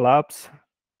would collapse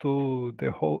to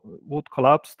the whole, would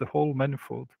collapse the whole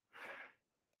manifold.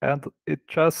 And it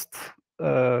just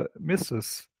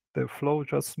misses, the flow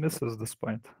just misses this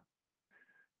point.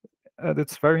 And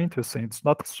it's very interesting. It's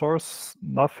not source,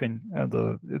 nothing,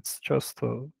 and it's just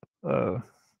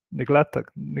neglected,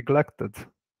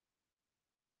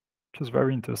 which is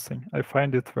very interesting. I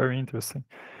find it very interesting.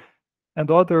 And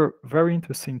the other very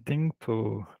interesting thing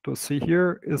to see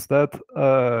here is that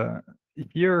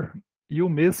here you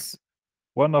miss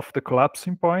one of the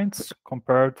collapsing points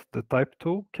compared to the type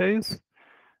 2 case,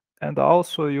 and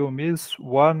also you miss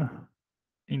one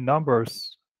in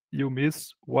numbers, you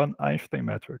miss one Einstein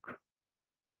metric.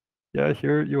 Yeah,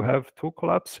 here you have 2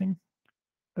 collapsing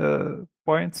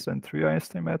points and 3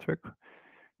 Einstein metric.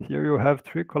 Here you have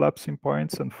 3 collapsing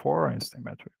points and 4 Einstein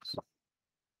metrics.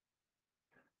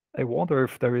 I wonder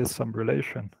if there is some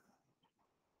relation.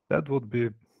 That would be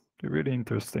really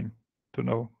interesting to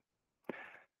know.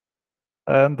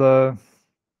 And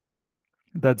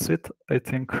that's it, I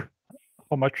think.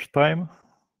 How much time?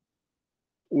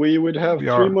 We would have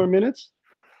 3 more minutes.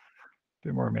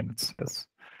 3 more minutes, yes.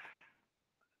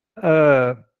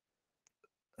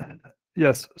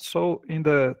 Yes, so in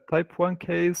the type 1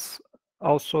 case,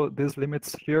 also these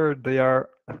limits here, they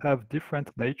have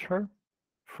different nature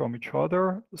from each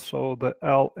other. So the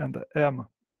L and the M,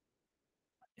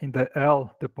 in the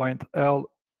L, the point L,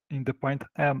 in the point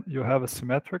M, you have a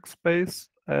symmetric space,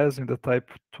 as in the type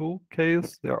 2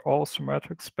 case, they are all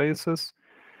symmetric spaces,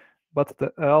 but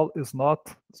the L is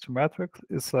not symmetric,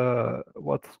 it's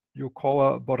what you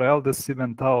call a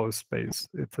Borel-de-Cimental space.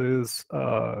 It is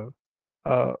a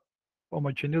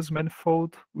homogeneous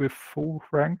manifold with full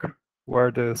rank,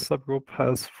 where the subgroup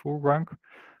has full rank,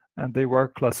 and they were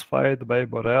classified by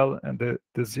Borel and the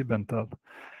Siebenthal.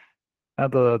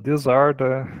 And these are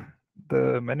the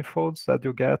manifolds that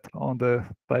you get on the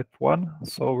type 1.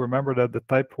 So remember that the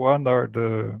type 1 are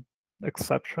the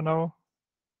exceptional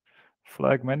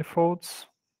flag manifolds,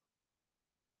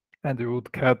 and you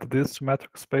would get these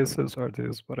symmetric spaces or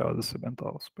these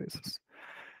Borel-de-Cimental spaces.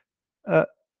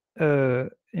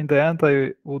 In the end,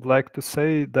 I would like to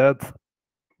say that,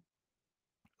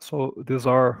 so these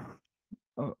are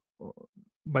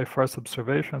my first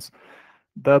observations,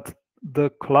 that the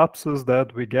collapses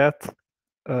that we get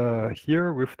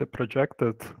here with the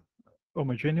projected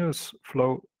homogeneous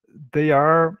flow, they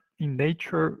are in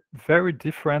nature very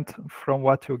different from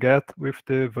what you get with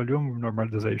the volume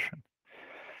normalization.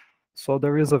 So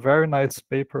there is a very nice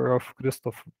paper of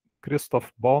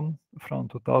Christoph Bonn from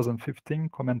 2015,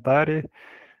 Commentary,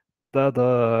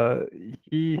 that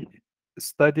he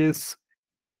studies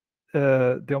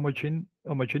the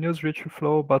homogeneous Ricci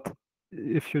flow, but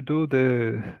if you do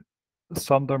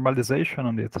some normalization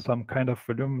on it, some kind of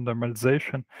volume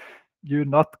normalization, you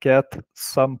not get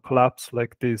some collapse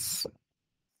like this.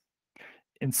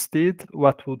 Instead,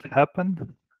 what would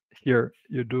happen here,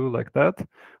 you do like that,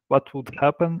 what would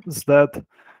happen is that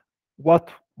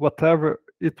whatever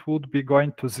it would be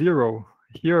going to 0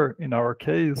 here in our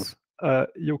case,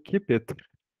 you keep it.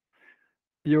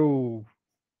 You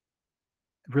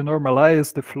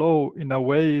renormalize the flow in a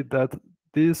way that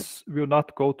this will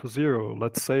not go to 0.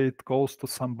 Let's say it goes to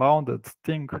some bounded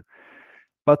thing,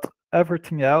 but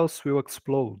everything else will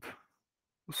explode.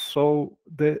 So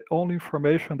the only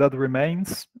information that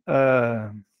remains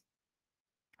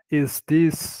is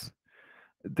this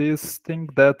thing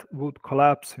that would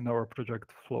collapse in our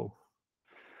projected flow.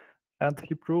 And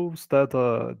he proves that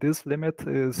this limit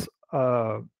is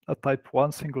a type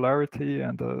 1 singularity,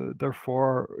 and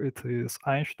therefore it is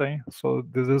Einstein. So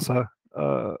this is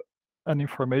an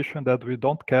information that we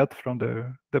don't get from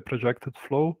the projected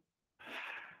flow,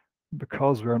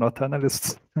 because we are not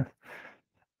analysts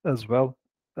as well,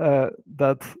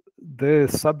 that the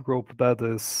subgroup that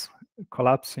is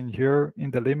collapsing here in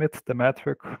the limit, the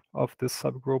metric of this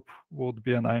subgroup would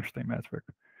be an Einstein metric.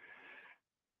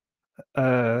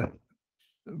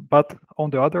 But on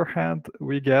the other hand,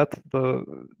 we get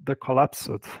the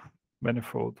collapsed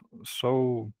manifold.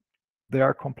 So they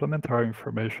are complementary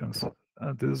informations.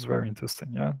 And this is very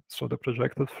interesting, yeah? So the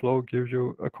projected flow gives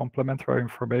you a complementary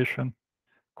information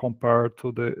compared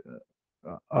to the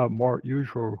more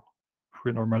usual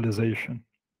renormalization.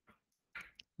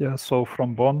 Yeah, so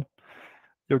from Bonn,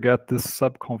 you get this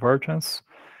subconvergence.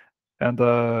 And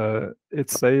it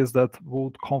says that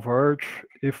would converge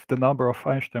if the number of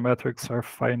Einstein metrics are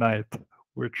finite,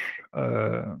 which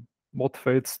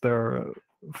motivates their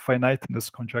finiteness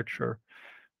conjecture,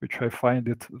 which I find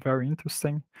it very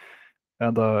interesting.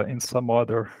 And in some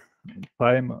other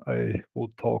time, I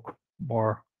will talk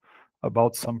more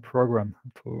about some program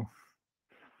to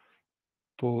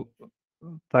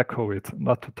tackle it,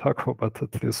 not to tackle, but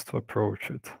at least to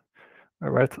approach it. All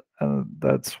right, and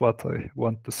that's what I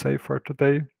want to say for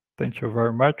today. Thank you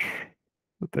very much.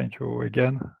 Thank you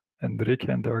again,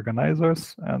 Enrique and the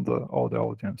organizers, and all the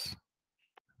audience.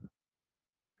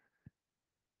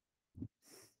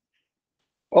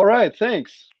 All right,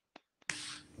 thanks.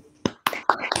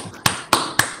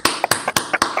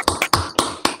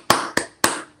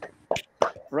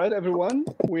 Right, everyone.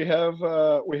 We have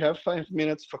 5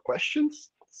 minutes for questions.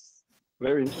 It's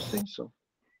very interesting. So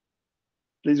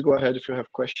please go ahead if you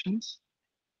have questions.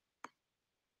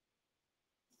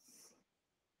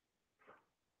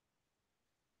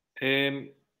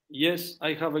 Yes,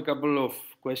 I have a couple of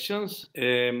questions.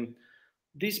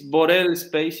 These Borel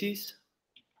spaces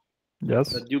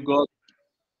that you got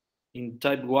in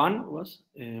type 1 was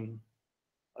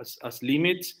as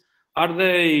limits, are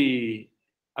they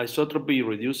isotropy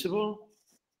reducible?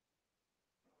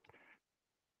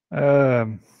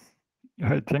 I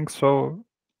think so.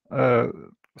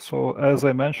 So as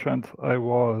I mentioned, I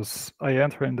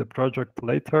entered in the project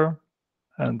later,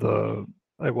 and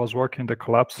I was working the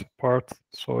collapse part.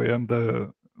 So I am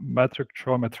the metric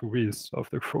geometry whiz of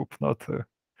the group, not the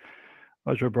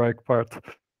algebraic part.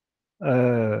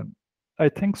 I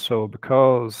think so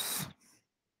because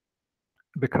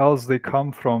they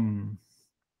come from.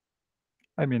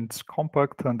 I mean, it's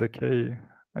compact and decay.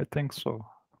 I think so.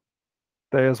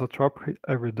 They isotropy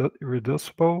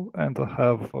reducible and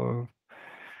have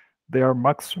they are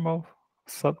maximal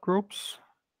subgroups.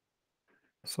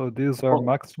 So these are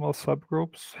maximal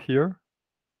subgroups here.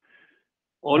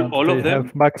 All of them? They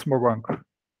have maximal rank.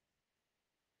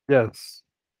 Yes,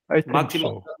 I think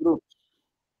maximal so. Subgroups.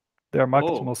 They are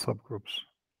maximal subgroups.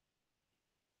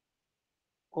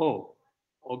 Oh,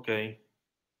 okay.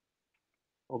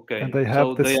 Okay. And they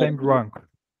have the same rank.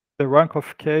 The rank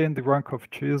of K and the rank of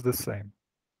G is the same.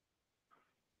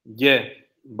 Yeah,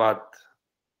 but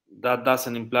that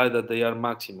doesn't imply that they are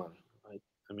maximal. Right?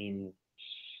 I mean,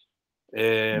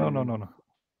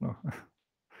 no.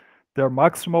 They're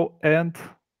maximal and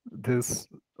this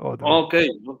other. Okay,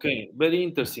 very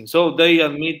interesting. So they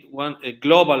admit a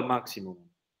global maximum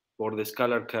for the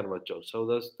scalar curvature. So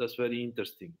that's very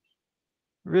interesting.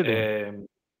 Really?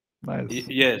 Nice.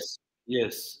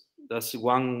 Yes. That's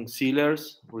one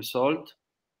Sealer's result.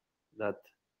 That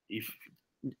if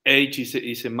H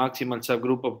is a maximal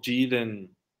subgroup of G, then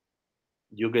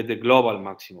you get the global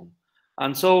maximum.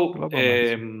 And so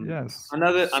yes.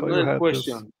 another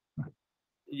question.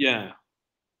 Yeah,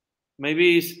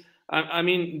 maybe it's, I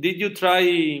mean, did you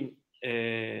try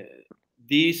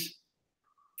this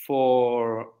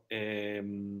for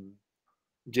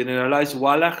generalized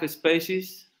Wallach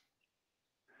spaces?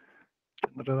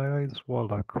 Generalized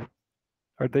Wallach.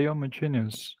 Are they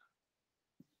homogeneous?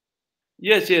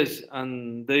 Yes,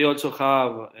 and they also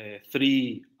have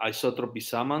 3 isotropy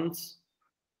summands.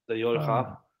 They all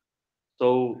have.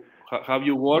 So have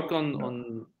you worked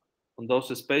on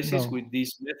those spaces with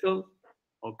this method?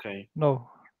 Okay. No,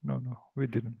 we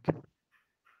didn't.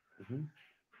 Mm-hmm.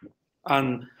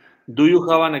 And do you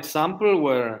have an example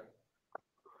where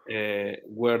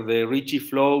the Ricci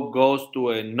flow goes to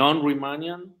a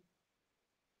non-Riemannian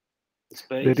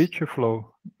space? The Ricci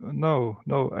flow? No.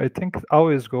 I think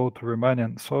always go to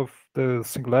Riemannian. So if the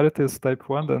singularity is type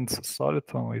 1, then it's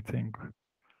soliton,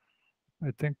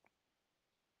 I think.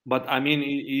 But I mean,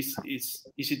 is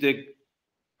it a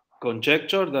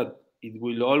conjecture that it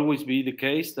will always be the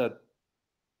case that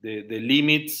the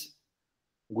limits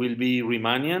will be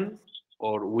Riemannian,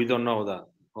 or we don't know that?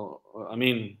 I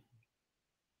mean,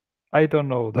 I don't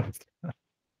know that.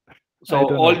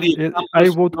 So all the I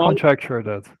would conjecture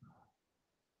that.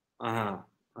 I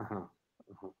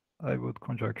would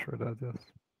conjecture that,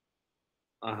 yes.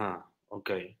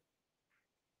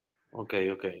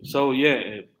 Okay. So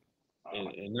yeah,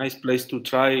 a nice place to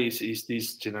try is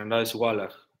this generalized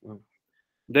Wallach.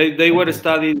 They were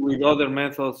studied with other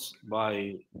methods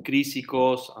by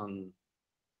Chrysikos and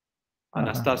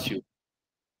Anastasiou.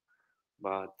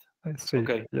 But I see.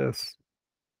 Okay. Yes.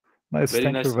 Nice. Very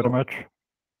Thank nice you very much.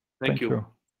 Thank you.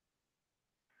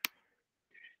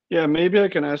 Yeah, maybe I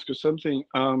can ask you something.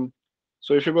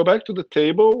 So if you go back to the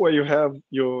table where you have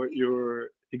your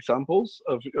examples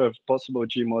of possible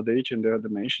G mod H in their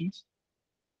dimensions.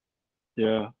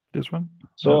 Yeah. This one.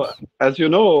 So Yes. as you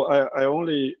know, I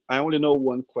only know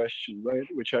one question, right?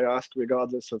 Which I ask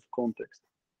regardless of context.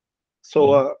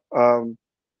 So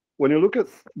when you look at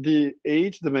the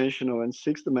 8-dimensional and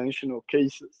 6-dimensional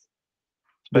cases,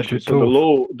 especially so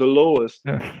the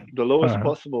lowest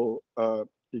possible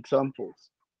examples.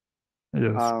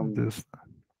 Yes. This.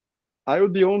 I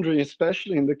would be wondering,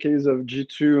 especially in the case of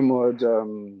G2 mod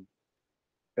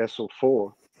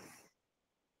SO4.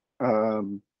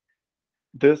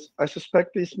 I suspect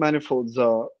these manifolds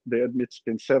they admit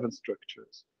spin 7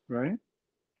 structures, right?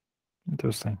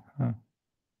 Interesting.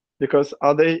 Because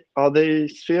are they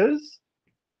spheres?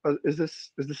 Is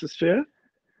this a sphere?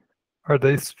 Are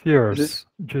they spheres? Is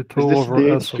G2 this over the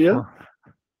SO4. sphere?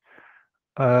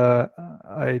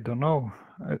 I don't know.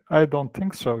 I don't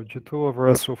think so. G2 over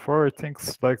SO4, I think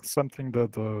it's like something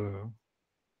that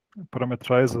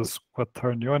parameterizes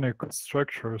quaternionic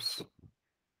structures.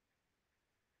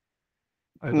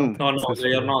 I don't think no,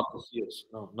 they are not spheres.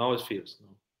 No spheres. No.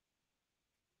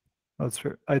 That's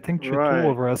true. I think G2 Right.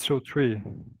 over SO3.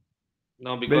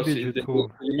 No, because maybe the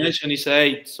G2. dimension is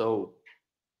 8, so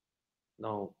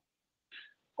no.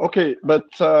 Okay, but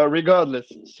regardless,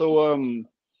 so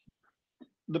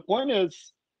the point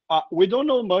is, we don't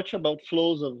know much about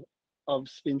flows of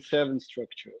spin 7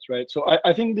 structures, right? So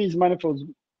I think these manifolds,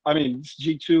 I mean,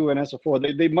 G2 and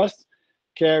SO4, they must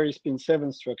carry spin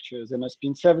 7 structures, and a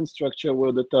spin 7 structure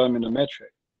will determine a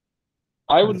metric.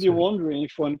 I would be wondering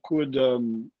if one could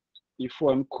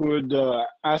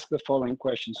ask the following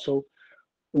question. So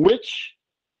which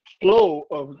flow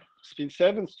of spin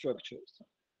 7 structures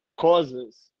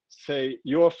causes, say,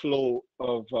 your flow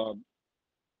of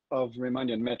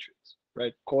Riemannian metrics,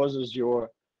 right? Causes your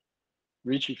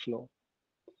Ricci flow.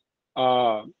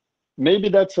 Maybe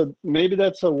that's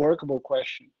a workable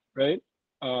question, right?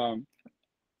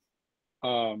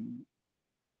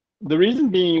 The reason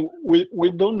being,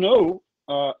 we don't know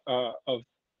of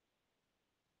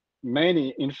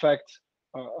many. In fact,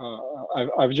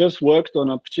 I've just worked on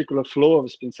a particular flow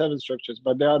of spin 7 structures,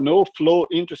 but there are no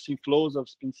interesting flows of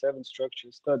spin 7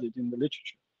 structures studied in the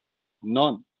literature.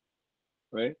 None,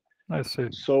 right? I see.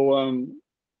 So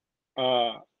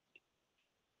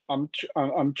I'm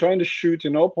trying to shoot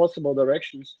in all possible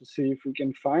directions to see if we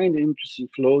can find interesting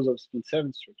flows of spin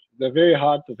 7 structures. They're very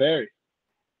hard to vary.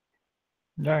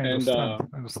 Yeah, I understand.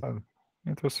 I understand.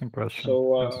 Interesting question.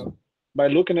 So yes. by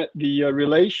looking at the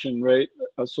relation, right?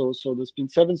 So the spin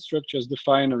 7 structures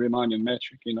define a Riemannian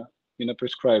metric in a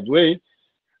prescribed way.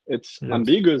 It's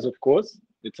ambiguous, of course.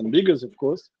 It's ambiguous, of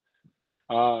course.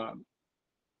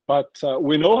 But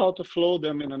we know how to flow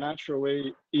them in a natural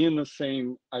way in the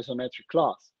same isometric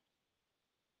class.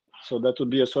 So that would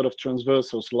be a sort of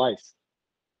transversal slice.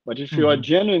 But if you are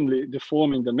genuinely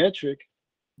deforming the metric,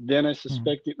 then I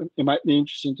suspect it might be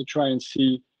interesting to try and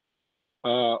see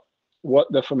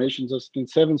what deformations of spin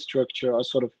 7 structure are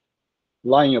sort of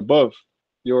lying above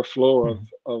your flow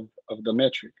of the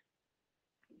metric.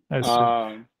 I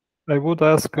see. I would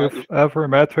ask if every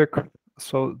metric.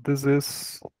 So this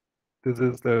is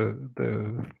the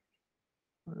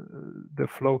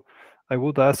flow. I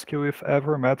would ask you if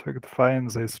every metric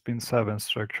defines a spin 7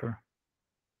 structure.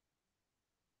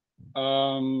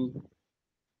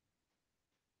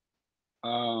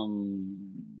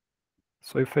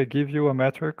 So if I give you a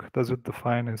metric, does it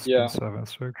define a spin 7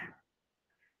 structure?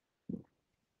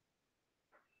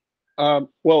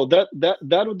 Well,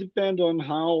 that would depend on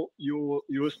how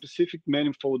your specific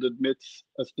manifold admits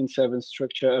a spin 7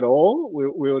 structure at all.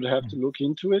 We would have to look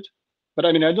into it. But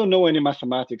I mean, I don't know any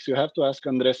mathematics. You have to ask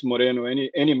Andres Moreno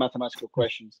any mathematical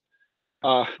questions.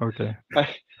 Okay.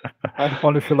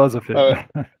 Only philosophy.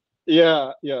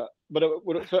 Yeah. But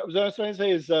what I was trying to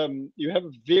say is you have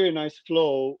a very nice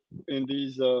flow in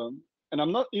these, and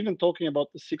I'm not even talking about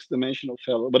the 6-dimensional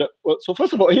fellow. But so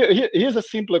first of all, here's a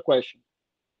simpler question.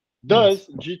 Does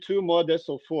G2 mod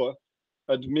SO4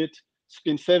 admit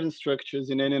spin 7 structures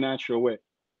in any natural way?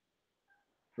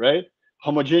 Right?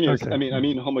 Homogeneous. Okay. I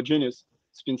mean homogeneous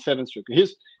spin 7 structure.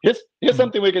 Here's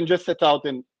something we can just set out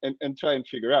and try and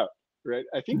figure out. Right?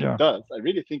 I think it does. I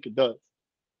really think it does.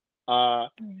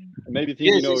 Maybe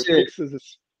think, it fixes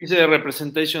this. It's a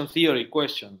representation theory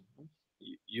question.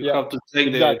 You have to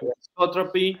take the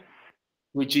isotropy,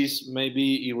 which is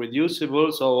maybe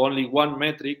irreducible, so only one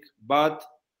metric, but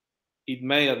it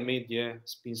may admit,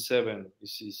 spin 7.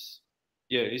 This is,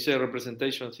 it's a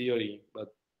representation theory, but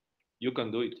you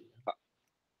can do it.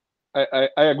 I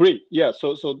agree. Yeah.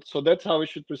 So that's how we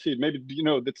should proceed. Maybe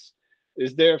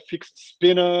is there a fixed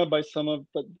spinner by some of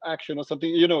the action or something?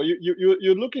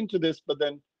 You look into this, but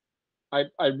then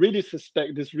I really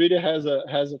suspect this really has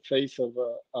a face of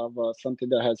something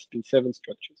that has spin 7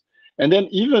 structures. And then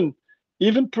even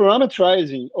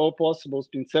parameterizing all possible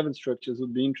spin 7 structures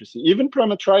would be interesting. Even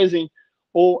parameterizing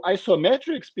all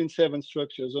isometric spin 7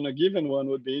 structures on a given one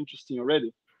would be interesting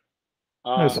already.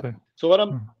 I see. So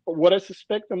what I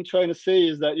suspect I'm trying to say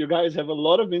is that you guys have a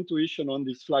lot of intuition on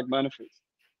these flag manifolds,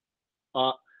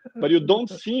 but you don't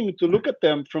seem to look at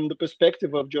them from the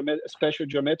perspective of special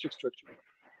geometric structure.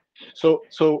 So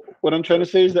what I'm trying to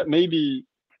say is that maybe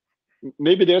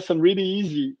there's some really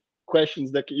easy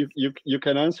questions that you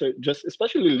can answer. Just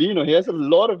especially Lino, he has a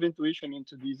lot of intuition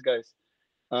into these guys.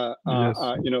 Yes.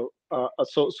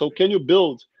 So can you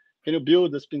build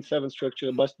the spin 7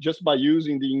 structure, but just by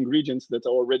using the ingredients that are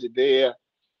already there?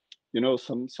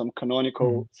 Some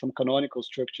canonical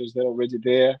structures that are already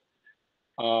there.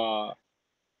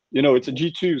 It's a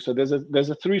G2, so there's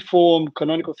a 3-form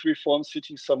canonical 3-form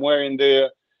sitting somewhere in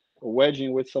there, a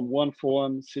wedging with some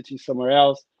 1-form sitting somewhere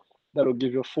else. That'll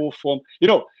give you a 4-form.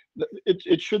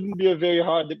 It shouldn't be a very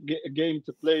hard game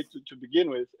to play to begin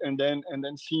with, and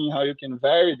then seeing how you can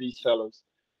vary these fellows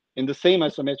in the same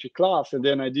isometric class, and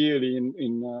then ideally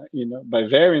by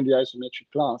varying the isometric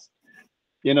class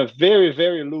in a very,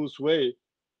 very loose way,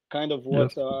 kind of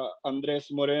what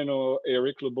Andres Moreno,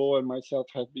 Eric Lebeau, and myself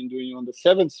have been doing on the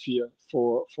 7th sphere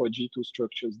for G2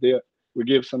 structures. There we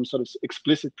give some sort of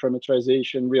explicit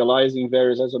parameterization, realizing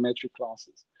various isometric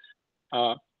classes.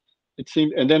 It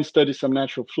seemed, and then study some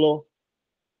natural flow.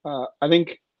 I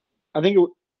think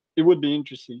it would be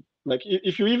interesting. Like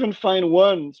if you even find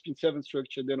one spin 7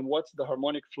 structure, then what's the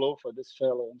harmonic flow for this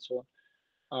fellow, and so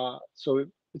on. So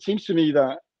it seems to me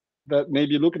that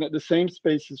maybe looking at the same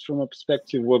spaces from a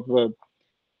perspective of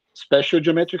special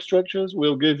geometric structures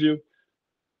will give you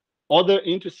other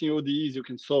interesting ODEs you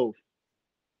can solve.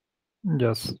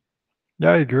 Yes.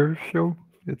 Yeah, I agree with you.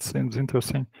 It seems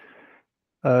interesting.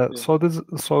 So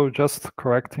just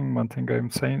correcting one thing I'm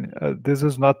saying, this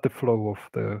is not the flow of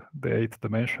the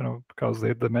 8-dimensional, because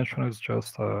the 8-dimensional is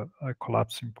just a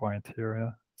collapsing point here.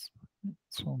 Yeah,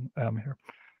 it's on M here.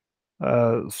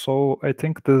 So I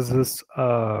think this is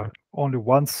only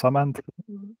one summand.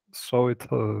 So it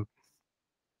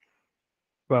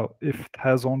well, if it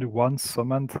has only one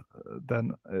summand,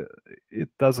 then it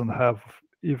doesn't have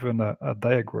even a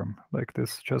diagram like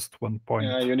this, just one point.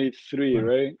 Yeah, you need 3,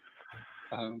 right?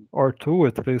 Or 2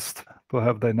 at least to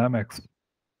have dynamics.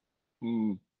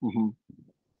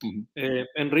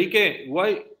 Enrique,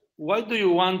 why do you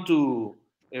want to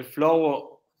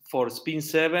flow for spin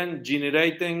 7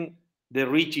 generating the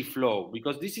Ricci flow?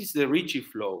 Because this is the Ricci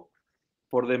flow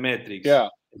for the metrics. Yeah.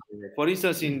 For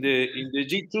instance, in the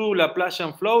G2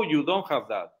 Laplacian flow, you don't have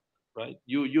that, right?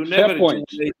 You never generate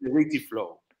the Ricci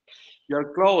flow.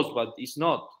 You're close, but it's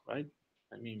not, right?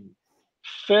 I mean,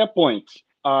 fair point.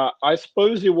 I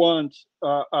suppose you want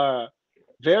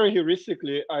very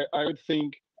heuristically. I would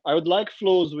think I would like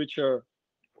flows which are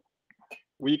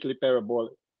weakly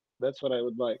parabolic. That's what I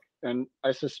would like. And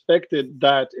I suspected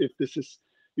that if this is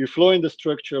you flow in the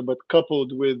structure but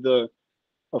coupled with a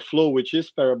flow which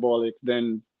is parabolic,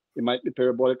 then it might be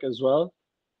parabolic as well.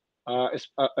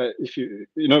 If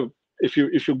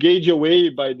you gauge your way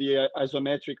by the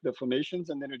isometric deformations,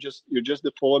 and then you're just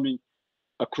deforming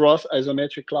across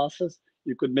isometric classes,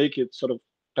 you could make it sort of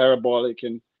parabolic.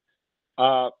 And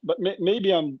but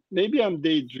maybe I'm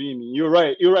daydreaming. You're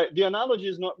right. The analogy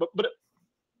is not. But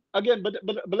again, but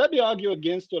let me argue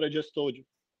against what I just told you.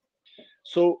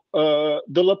 So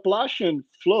the Laplacian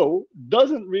flow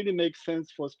doesn't really make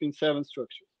sense for spin 7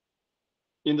 structures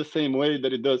in the same way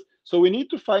that it does. So we need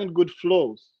to find good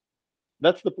flows.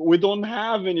 We don't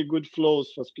have any good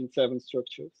flows for spin 7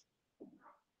 structures.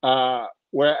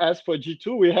 Whereas for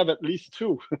G2, we have at least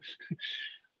 2,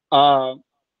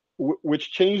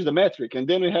 which change the metric. And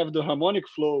then we have the harmonic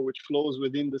flow, which flows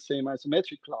within the same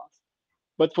isometric class.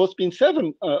 But for spin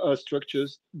 7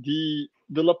 structures, the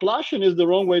Laplacian is the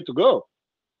wrong way to go.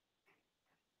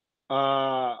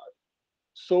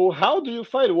 So how do you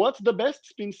find what's the best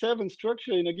spin 7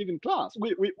 structure in a given class?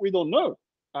 We don't know.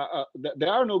 There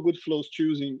are no good flows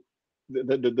choosing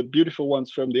the beautiful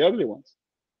ones from the ugly ones.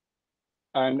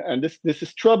 And this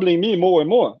is troubling me more and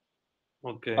more.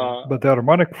 Okay. But the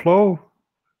harmonic flow,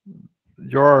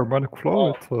 your harmonic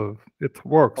flow, it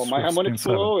works. My harmonic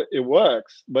flow, it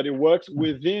works, but it works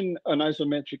within an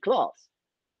isometric class.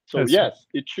 So yes,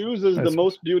 it chooses the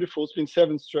most beautiful spin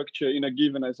 7 structure in a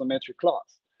given isometric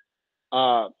class.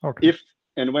 If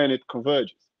and when it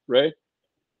converges, right?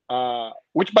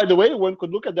 Which, by the way, one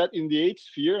could look at that in the 8th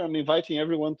sphere. I'm inviting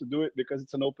everyone to do it because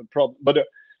it's an open problem. But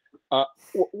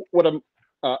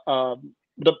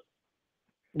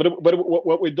But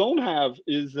what we don't have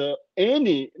is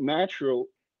any natural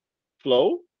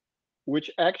flow which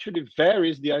actually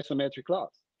varies the isometric class.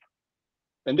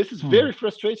 And this is very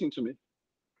frustrating to me.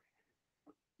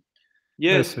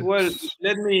 Yes, well,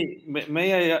 let me,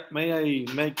 may I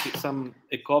make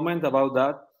a comment about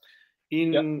that?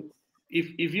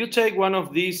 If you take one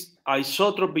of these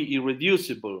isotropy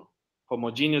irreducible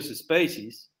homogeneous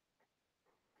spaces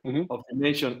of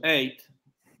dimension 8,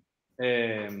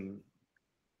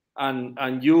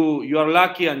 and you are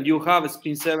lucky and you have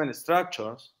spin 7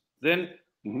 structures, then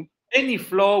any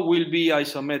flow will be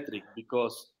isometric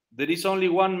because there is only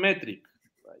one metric,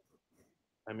 right?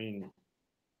 I mean,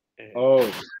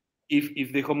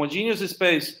 if the homogeneous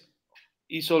space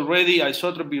is already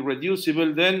isotropy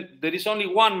reducible, then there is only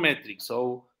one metric,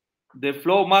 so the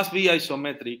flow must be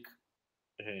isometric.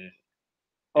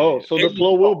 So the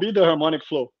flow will be the harmonic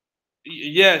flow.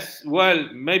 Yes, well,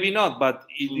 maybe not, but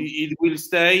it will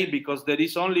stay because there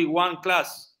is only one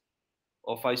class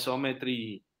of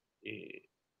isometry.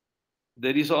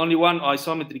 There is only one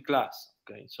isometry class.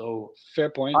 Okay, so fair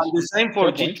point. And the same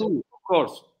for G2, of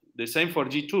course. The same for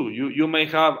G2. You may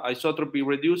have isotropy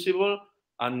reducible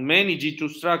and many G2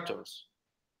 structures,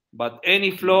 but any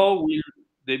flow will,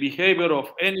 the behavior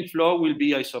of any flow will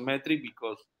be isometric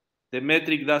because the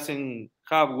metric doesn't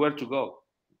have where to go.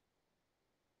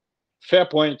 Fair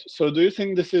point. So do you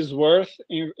think this is worth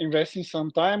investing some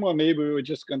time, or maybe we're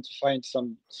just going to find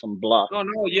some block? No,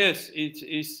 yes, it's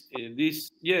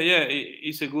this.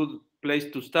 It's a good place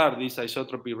to start. This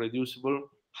isotropy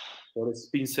reducible for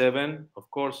spin 7, of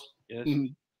course. Yes.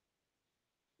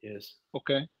 Yes.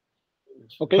 Okay.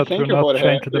 But thank you, Jorge.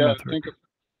 Thank you.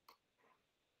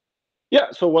 Yeah,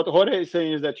 so what Jorge is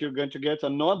saying is that you're going to get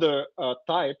another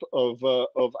type of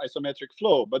isometric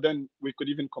flow, but then we could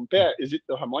even compare. Is it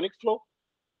the harmonic flow?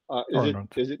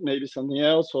 Is it maybe something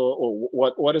else, or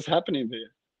what is happening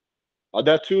there? Are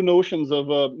there two notions of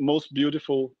most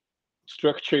beautiful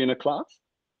structure in a class?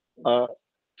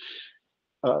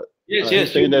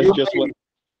 Yes. Saying there's just one.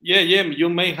 Yeah. You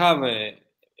may have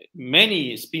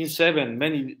many spin 7,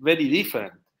 many very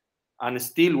different, and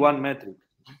still one metric.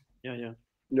 Yeah.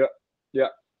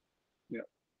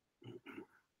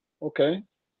 Okay.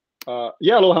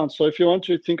 Llohann, so if you want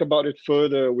to think about it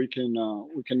further, we can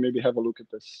maybe have a look at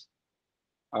this.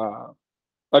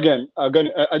 Again, I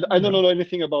don't know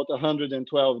anything about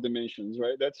 112 dimensions,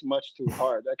 right? That's much too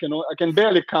hard. I can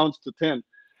barely count to 10.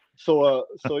 So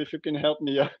if you can help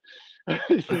me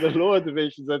in the lower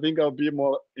dimensions, I think I'll be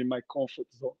more in my comfort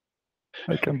zone.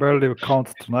 I can barely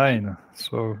count to 9,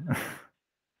 so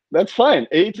that's fine.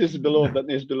 8 is below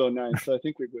 9, so I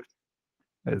think we're good.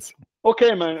 Yes.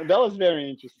 Okay, man, that was very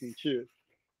interesting. Cheers.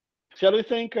 Shall we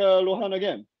thank Llohann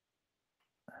again?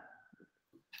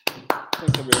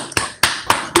 Thanks, everyone.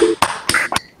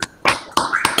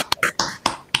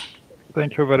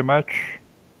 Thank you very much.